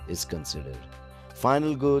is considered.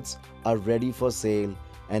 Final goods are ready for sale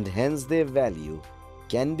and hence their value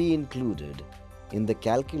can be included in the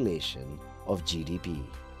calculation of GDP.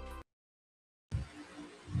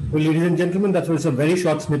 Well, ladies and gentlemen, that was a very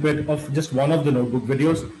short snippet of just one of the notebook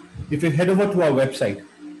videos. If you head over to our website,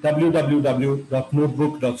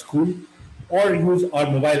 www.notebook.school, or use our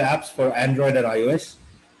mobile apps for Android or iOS,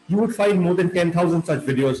 you would find more than 10,000 such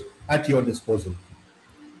videos at your disposal.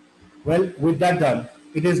 Well, with that done,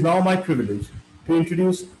 it is now my privilege to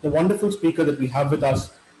introduce the wonderful speaker that we have with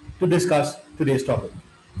us to discuss today's topic.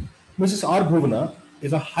 Mrs. R. Buvana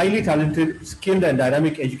is a highly talented, skilled and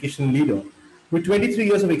dynamic educational leader with 23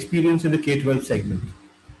 years of experience in the K-12 segment.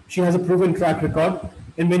 She has a proven track record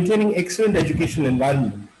in maintaining excellent educational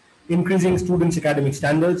environment, increasing students' academic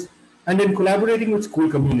standards, and in collaborating with school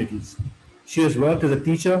communities. She has worked as a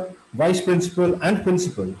teacher, vice principal, and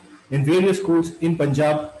principal in various schools in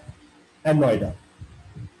Punjab and Noida.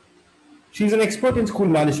 She is an expert in school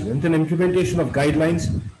management and implementation of guidelines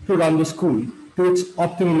to run the school to its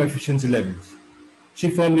optimum efficiency levels. She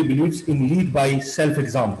firmly believes in lead by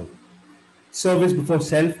self-example. Service before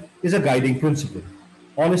self is a guiding principle.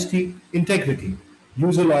 Honesty, integrity,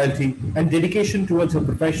 user loyalty, and dedication towards her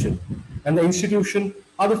profession and the institution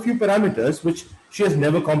are the few parameters which she has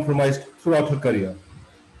never compromised throughout her career.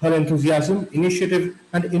 Her enthusiasm, initiative,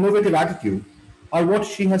 and innovative attitude are what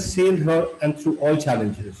she has sailed her and through all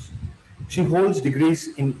challenges. She holds degrees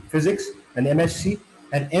in physics, an MSc,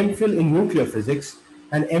 an MPhil in nuclear physics,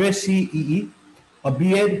 an MSc EE, a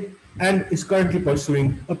B.Ed, and is currently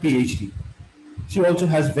pursuing a PhD. She also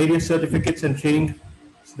has various certificates and training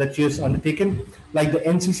that she has undertaken, like the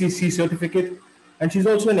NCCC certificate, and she's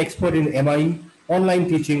also an expert in MIE, online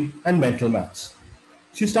teaching, and mental maths.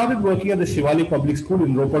 She started working at the Shivali Public School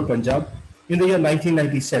in Ropar, Punjab in the year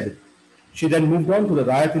 1997. She then moved on to the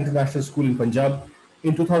Rayat International School in Punjab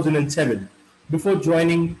in 2007 before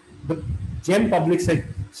joining the GEM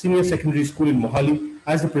Senior Secondary School in Mohali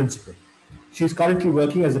as the principal. She is currently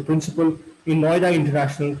working as a principal in Noida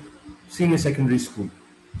International Senior Secondary School.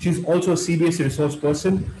 She is also a CBSE resource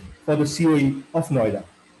person for the COE of Noida.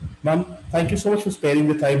 Ma'am, thank you so much for sparing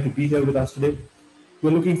the time to be here with us today.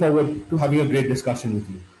 We're looking forward to having a great discussion with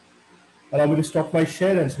you. Allow me to stop my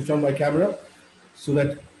share and switch on my camera so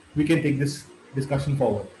that we can take this discussion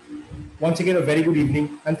forward. Once again, a very good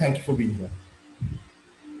evening and thank you for being here.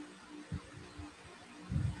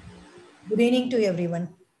 Good evening to everyone.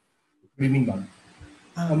 Good evening,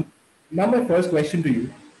 ma'am. Now my first question to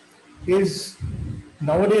you is,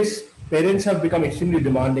 nowadays parents have become extremely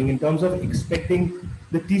demanding in terms of expecting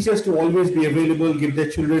the teachers to always be available, give their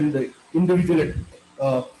children the individual,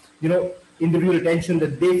 individual attention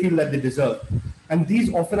that they feel that they deserve, and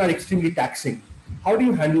these often are extremely taxing. How do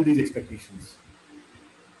you handle these expectations?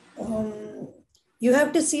 You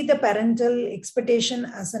have to see the parental expectation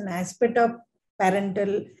as an aspect of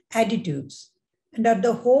parental attitudes and are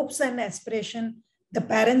the hopes and aspiration the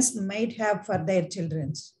parents might have for their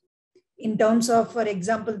children in terms of, for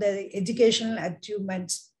example, the educational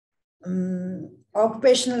achievements,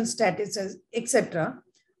 occupational statuses, etc.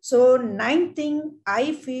 So, ninth thing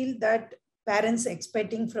I feel that parents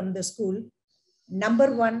expecting from the school,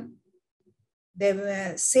 number one,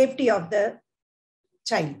 the safety of the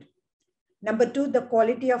child. Number two, the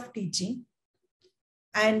quality of teaching.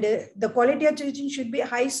 And the quality of teaching should be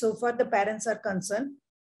high so far the parents are concerned.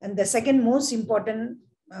 And the second most important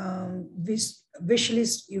wish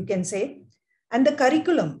list, you can say. And the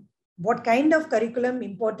curriculum, what kind of curriculum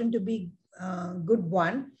important to be good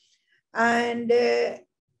one. And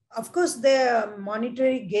of course, the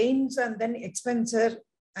monetary gains and then expenditure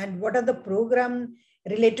and what are the program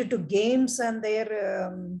related to games and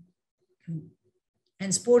their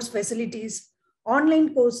and sports facilities,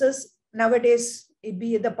 online courses nowadays, it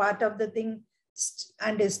be the part of the thing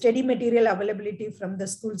and steady material availability from the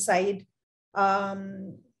school side.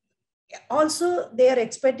 Also, they are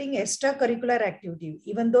expecting extracurricular activity,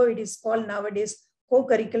 even though it is called nowadays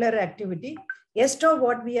co-curricular activity. Extra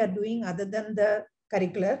what we are doing other than the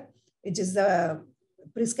curricular, which is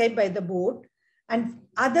prescribed by the board, and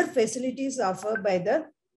other facilities offered by the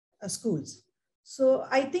schools. So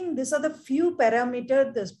I think these are the few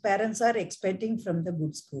parameters the parents are expecting from the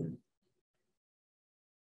good school.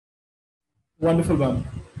 Wonderful, ma'am.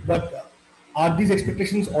 But are these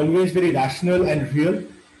expectations always very rational and real,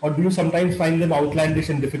 or do you sometimes find them outlandish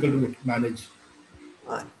and difficult to manage?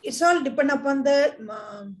 It's all depend upon the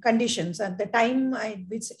conditions at the time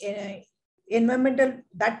which environmental,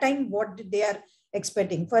 that time what they are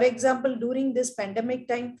expecting. For example, during this pandemic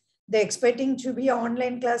time, they're expecting to be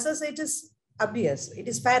online classes. It is obvious, it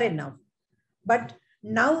is fair enough. But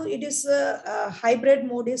now it is a hybrid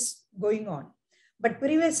mode is going on. But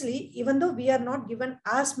previously, even though we are not given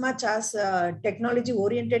as much as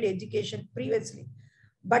technology-oriented education previously,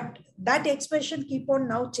 but that expression keep on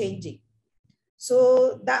now changing.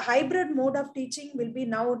 So the hybrid mode of teaching will be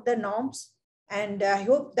now the norms, and I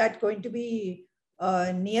hope that going to be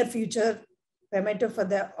near future parameter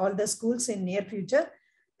for all the schools in near future.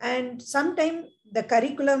 And sometime the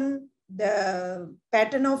curriculum, the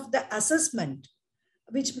pattern of the assessment,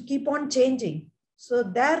 which keep on changing. So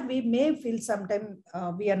there we may feel sometimes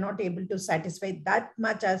we are not able to satisfy that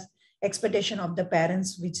much as expectation of the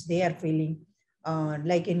parents, which they are feeling,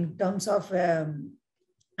 like in terms of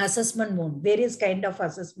assessment mode, various kind of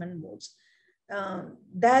assessment modes.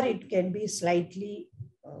 There it can be slightly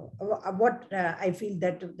what I feel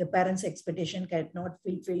that the parents' expectation cannot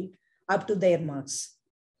fulfill up to their marks.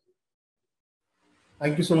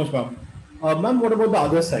 Thank you so much, ma'am. Ma'am, what about the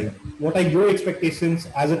other side? What are your expectations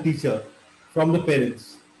as a teacher from the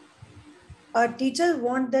parents? Teachers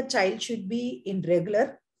want the child should be in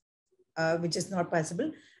regular, which is not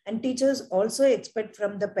possible. And teachers also expect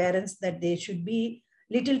from the parents that they should be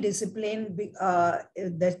little disciplined.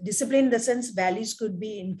 The discipline in the sense values could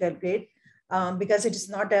be inculcated. because it is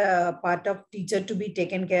not a part of teacher to be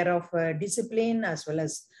taken care of discipline as well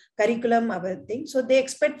as curriculum, other things. So they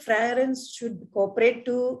expect parents should cooperate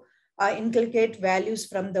to inculcate values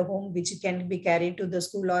from the home, which can be carried to the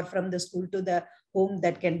school, or from the school to the home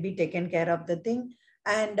that can be taken care of the thing.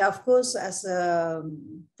 And of course, as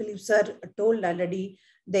Philip sir told already,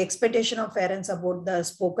 the expectation of parents about the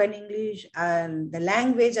spoken English and the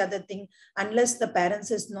language, other thing, unless the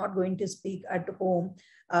parents is not going to speak at home,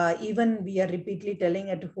 even we are repeatedly telling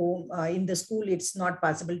at home, in the school, it's not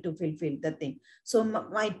possible to fulfill the thing. So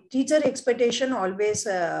my teacher expectation always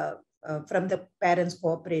from the parents'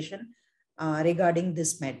 cooperation regarding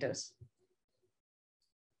these matters.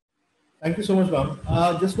 Thank you so much,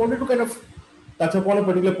 ma'am. Just wanted to kind of touch upon a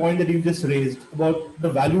particular point that you just raised about the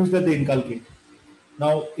values that they inculcate.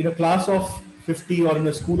 Now, in a class of 50 or in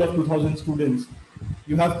a school of 2,000 students,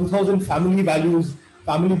 you have 2,000 family values,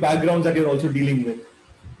 family backgrounds that you're also dealing with.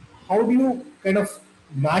 How do you kind of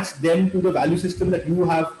match them to the value system that you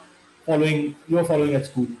are following at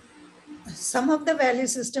school? Some of the value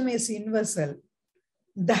system is universal.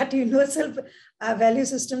 That universal value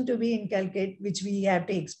system to be inculcated, which we have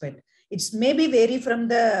to expect. It's maybe vary from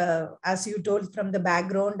the, as you told, from the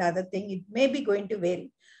background, other thing, it may be going to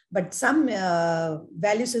vary. But some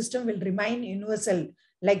value system will remain universal,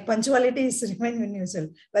 like punctuality is remain universal,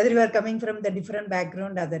 whether you are coming from the different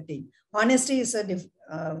background, other thing. Honesty is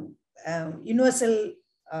a universal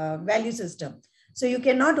value system. So you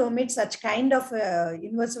cannot omit such kind of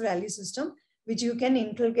universal value system, which you can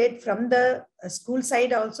inculcate from the school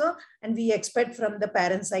side also, and we expect from the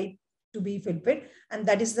parent side to be fulfilled. And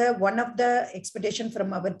that is the one of the expectation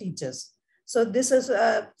from our teachers. So this is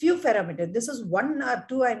a few parameters. This is one or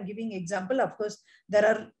two I'm giving example. Of course, there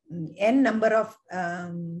are n number of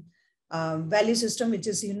value system which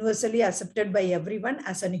is universally accepted by everyone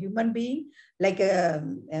as a human being. Like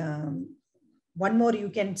one more, you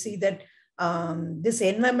can see that this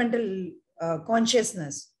environmental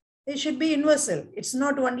consciousness, it should be universal. It's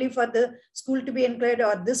not only for the school to be included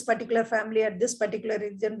or this particular family or this particular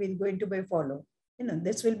region will going to be followed.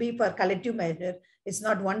 This will be for collective measure. It's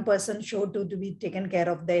not one person show to be taken care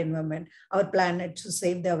of the environment, our planet, to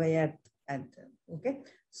save the way at okay.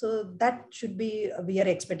 So that should be, we are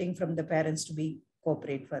expecting from the parents to be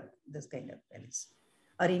cooperate for this kind of values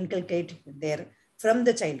or inculcate there from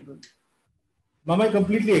the childhood. Ma'am, I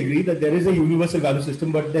completely agree that there is a universal value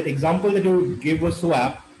system, but that example that you gave was so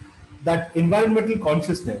apt, that environmental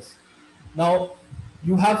consciousness. Now,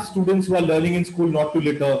 you have students who are learning in school not to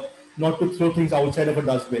litter, not to throw things outside of a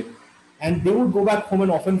dustbin. And they would go back home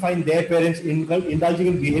and often find their parents indulging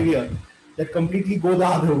in behavior that completely go the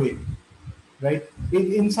other way, right?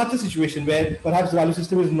 In such a situation where perhaps the value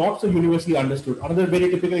system is not so universally understood. Another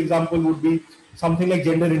very typical example would be something like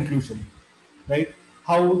gender inclusion, right?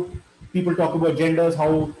 How people talk about genders,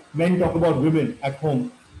 how men talk about women at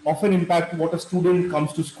home, often impact what a student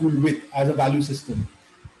comes to school with as a value system.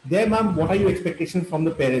 There, ma'am, what are your expectations from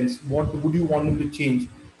the parents? What would you want them to change?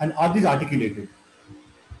 And are these articulated?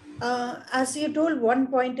 As you told, one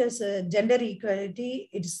point is gender equality.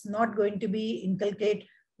 It's not going to be inculcated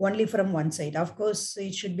only from one side. Of course,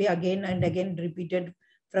 it should be again and again repeated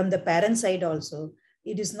from the parent side also.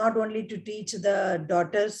 It is not only to teach the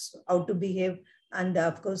daughters how to behave, and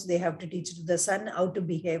of course, they have to teach the son how to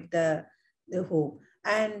behave the home.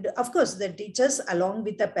 And of course, the teachers along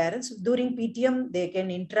with the parents during PTM, they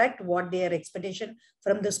can interact what their expectation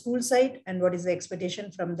from the school side and what is the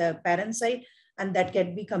expectation from the parent side, and that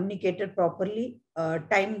can be communicated properly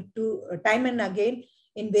time and again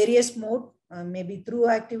in various mode, maybe through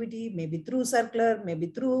activity, maybe through circular, maybe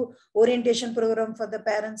through orientation program for the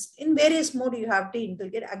parents. In various mode, you have to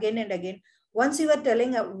inculcate again and again. Once you are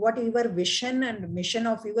telling what your vision and mission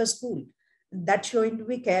of your school, that's going to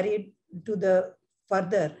be carried to the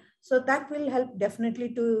further. So that will help definitely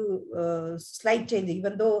to slight change,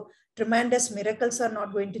 even though tremendous miracles are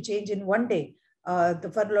not going to change in one day.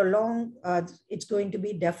 For long, it's going to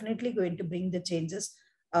be definitely going to bring the changes,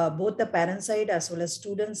 both the parent side as well as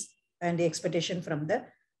students, and the expectation from the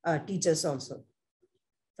teachers also,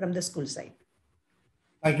 from the school side.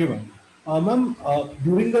 Thank you, ma'am. Ma'am,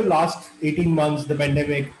 during the last 18 months, the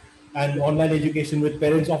pandemic and online education with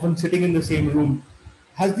parents often sitting in the same room,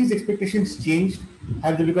 has these expectations changed?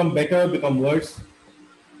 Have they become better, become worse?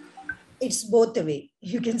 It's both the way.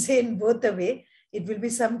 You can say in both the way. It will be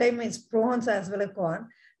sometimes pros as well as cons,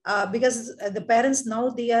 because the parents now,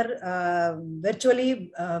 they are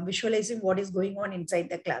virtually visualizing what is going on inside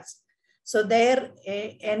the class. So their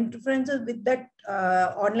interferences with that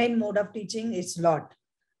online mode of teaching is a lot,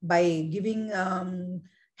 by giving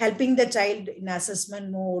helping the child in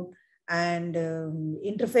assessment mode and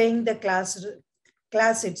interfering the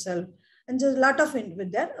class itself. And there's a lot of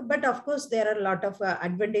with that. But of course, there are a lot of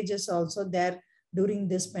advantages also there during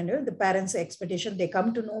this pandemic. The parents' expectation, they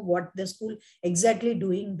come to know what the school exactly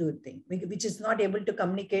doing thing, which is not able to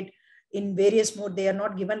communicate in various mode. They are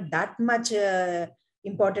not given that much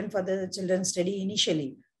important for the children's study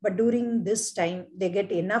initially. But during this time, they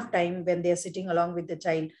get enough time when they are sitting along with the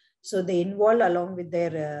child. So they involve along with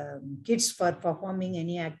their kids for performing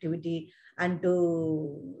any activity and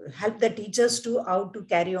to help the teachers to how to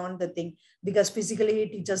carry on the thing, because physically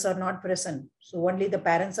teachers are not present. So only the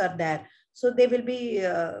parents are there. So there will be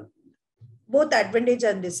both advantage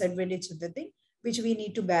and disadvantage of the thing, which we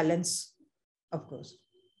need to balance, of course.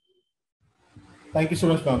 Thank you so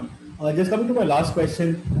much, ma'am. Just coming to my last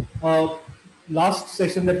question. Last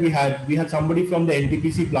session that we had somebody from the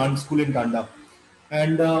NTPC plant school in Tanda.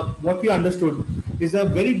 And what we understood is a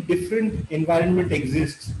very different environment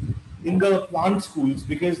exists in the plant schools,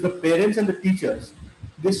 because the parents and the teachers,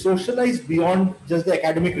 they socialize beyond just the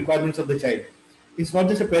academic requirements of the child. It's not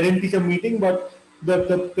just a parent-teacher meeting, but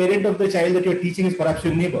the parent of the child that you're teaching is perhaps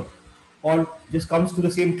your neighbor or just comes to the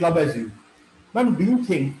same club as you. Ma'am, do you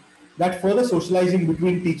think that further socializing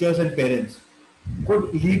between teachers and parents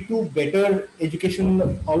could lead to better educational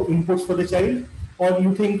inputs for the child? Or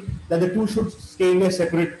you think that the two should stay in their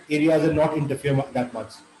separate areas and not interfere that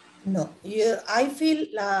much? No, I feel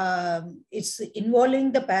it's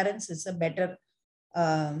involving the parents is a better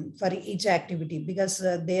for each activity, because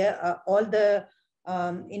they are all the,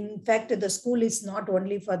 in fact, the school is not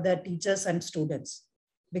only for the teachers and students,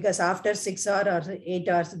 because after 6 hours or 8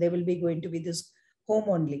 hours, they will be going to be this home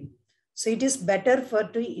only. So it is better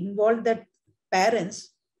to involve the parents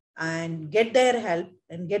and get their help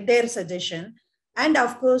and get their suggestion. And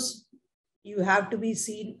of course, you have to be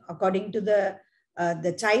seen according to the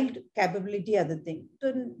child capability, other thing.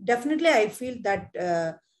 So definitely, I feel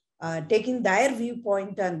that taking their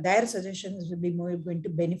viewpoint and their suggestions will be more going to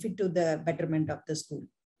benefit to the betterment of the school.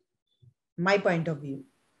 My point of view.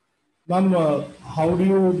 Ma'am, how do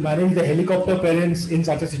you manage the helicopter parents in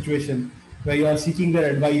such a situation where you are seeking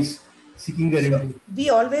their advice, seeking their input? We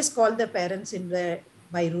always call the parents in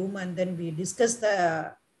my room, and then we discuss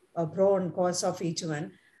the pro and cons of each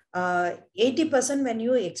one. 80% when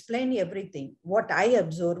you explain everything, what I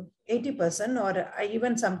observe, 80%, or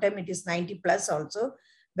even sometimes it is 90 plus also,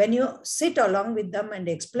 when you sit along with them and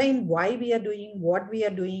explain why we are doing what we are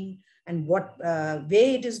doing and what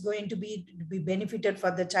way it is going to be benefited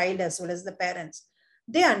for the child as well as the parents,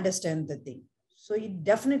 they understand the thing. So it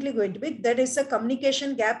definitely going to be, there is a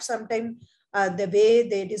communication gap sometimes, the way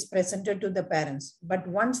it is presented to the parents. But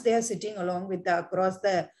once they are sitting along with across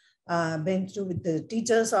the bench with the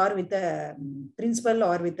teachers or with the principal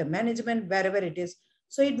or with the management, wherever it is,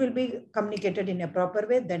 so it will be communicated in a proper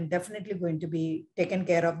way, then definitely going to be taken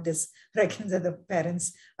care of this reckons of the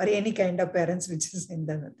parents or any kind of parents which is in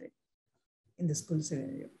the school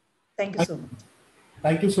scenario. Thank you so much.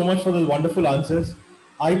 Thank you so much for those wonderful answers.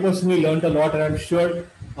 I personally learned a lot, and I'm sure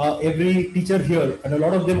every teacher here, and a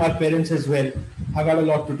lot of them are parents as well, have had a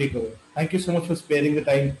lot to take away. Thank you so much for sparing the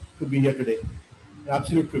time to be here today. An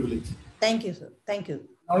absolute privilege. Thank you, sir. Thank you.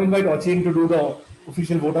 Now I invite Achin to do the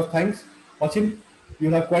official vote of thanks. Achin,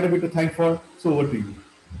 you have quite a bit to thank for, so over to you.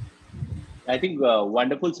 I think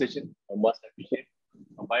wonderful session. I must appreciate.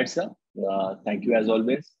 Ambala sir, thank you as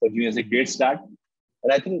always for giving us a great start.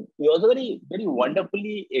 And I think you also very, very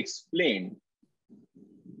wonderfully explained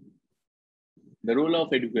the role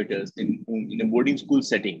of educators in a boarding school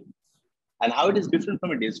setting and how it is different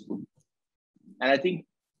from a day school. And I think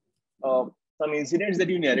some incidents that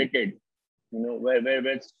you narrated,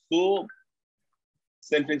 were so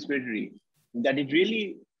self-inspiratory that it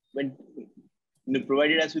really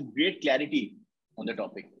provided us with great clarity on the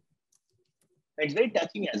topic. And it's very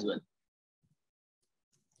touching as well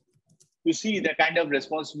to see the kind of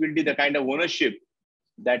responsibility, the kind of ownership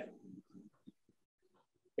that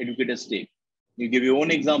educators take. You give your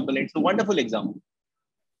own example, and it's a wonderful example.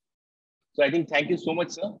 So I think thank you so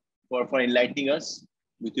much, sir, for enlightening us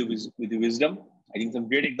with your wisdom. I think some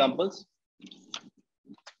great examples.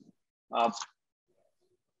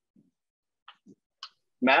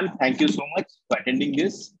 Ma'am, thank you so much for attending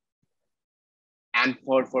this and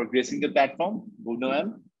for gracing the platform. Buvana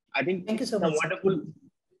ma'am, I think thank you so much. Wonderful.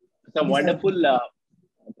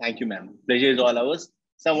 Thank you, ma'am. Pleasure is all ours.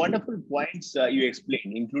 Some wonderful points you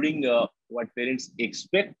explained, including what parents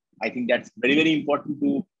expect. I think that's very, very important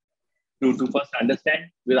to first understand.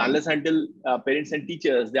 Because unless until parents and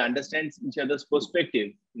teachers, they understand each other's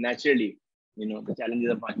perspective, naturally, the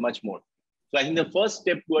challenges are much more. So I think the first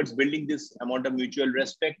step towards building this amount of mutual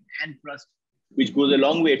respect and trust which goes a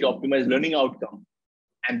long way to optimize learning outcome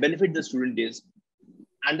and benefit the student is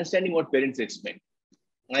understanding what parents expect.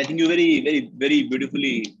 And I think you very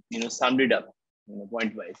beautifully, summed it up,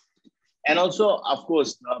 point wise. And also, of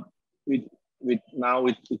course, with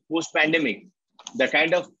post-pandemic, the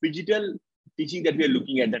kind of digital teaching that we are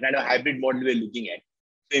looking at, the kind of hybrid model we are looking at,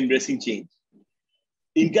 so embracing change.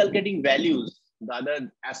 Inculcating values, the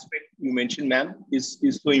other aspect you mentioned, ma'am, is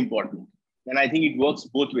so important. And I think it works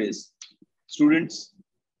both ways. Students,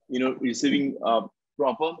 receiving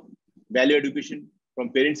proper value education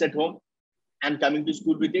from parents at home and coming to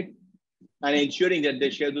school with it, and ensuring that they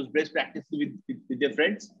share those best practices with their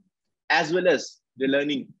friends, as well as the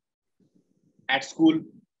learning at school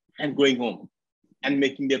and going home and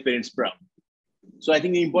making their parents proud. So I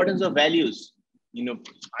think the importance of values,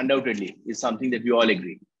 undoubtedly is something that we all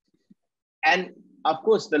agree. And of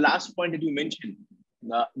course, the last point that you mentioned,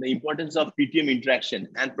 the importance of PTM interaction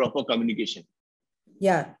and proper communication.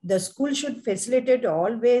 Yeah, the school should facilitate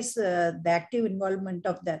always the active involvement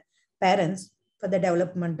of the parents for the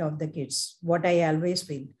development of the kids. What I always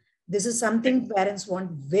feel. This is something parents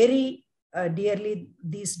want very dearly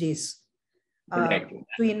these days.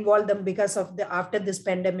 To involve them, because of after this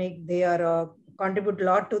pandemic, they are contribute a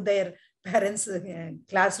lot to their parents'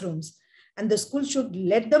 classrooms, and the school should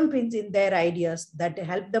let them bring in their ideas that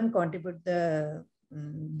help them contribute the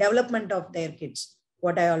development of their kids.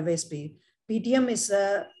 What I always feel, PTM is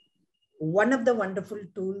one of the wonderful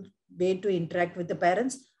way to interact with the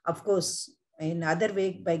parents. Of course, in other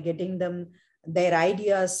way, by getting them their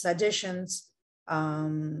ideas, suggestions.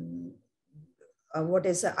 The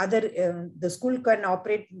school can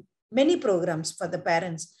operate many programs for the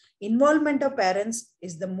parents. Involvement of parents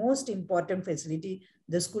is the most important facility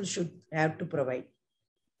the school should have to provide.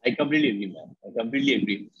 I completely agree, ma'am. I completely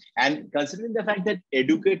agree. And considering the fact that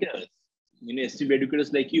educators, esteemed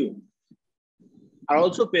educators like you, are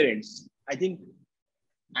also parents,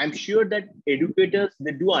 I'm sure that educators,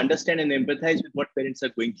 they do understand and empathize with what parents are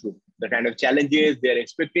going through, the kind of challenges, their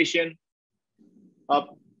expectation.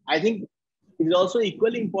 I think it is also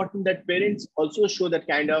equally important that parents also show that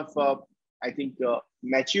kind of,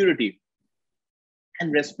 maturity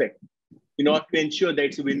and respect in order to ensure that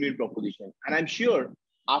it's a win-win proposition. And I'm sure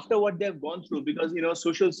after what they've gone through, because,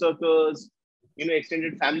 social circles,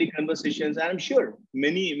 extended family conversations, and I'm sure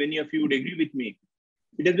many of you would agree with me,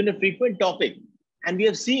 it has been a frequent topic. And we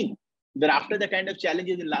have seen that after the kind of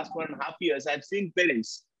challenges in the last 1.5 years, I've seen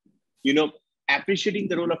parents, appreciating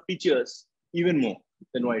the role of teachers even more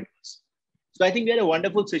than what it was. So I think we had a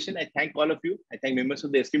wonderful session. I thank all of you. I thank members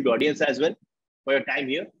of the esteemed audience as well for your time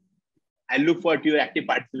here. I look forward to your active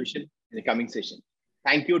participation in the coming session.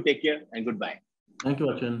 Thank you, take care, and goodbye. Thank you,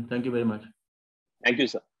 Achin. Thank you very much. Thank you,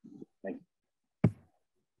 sir.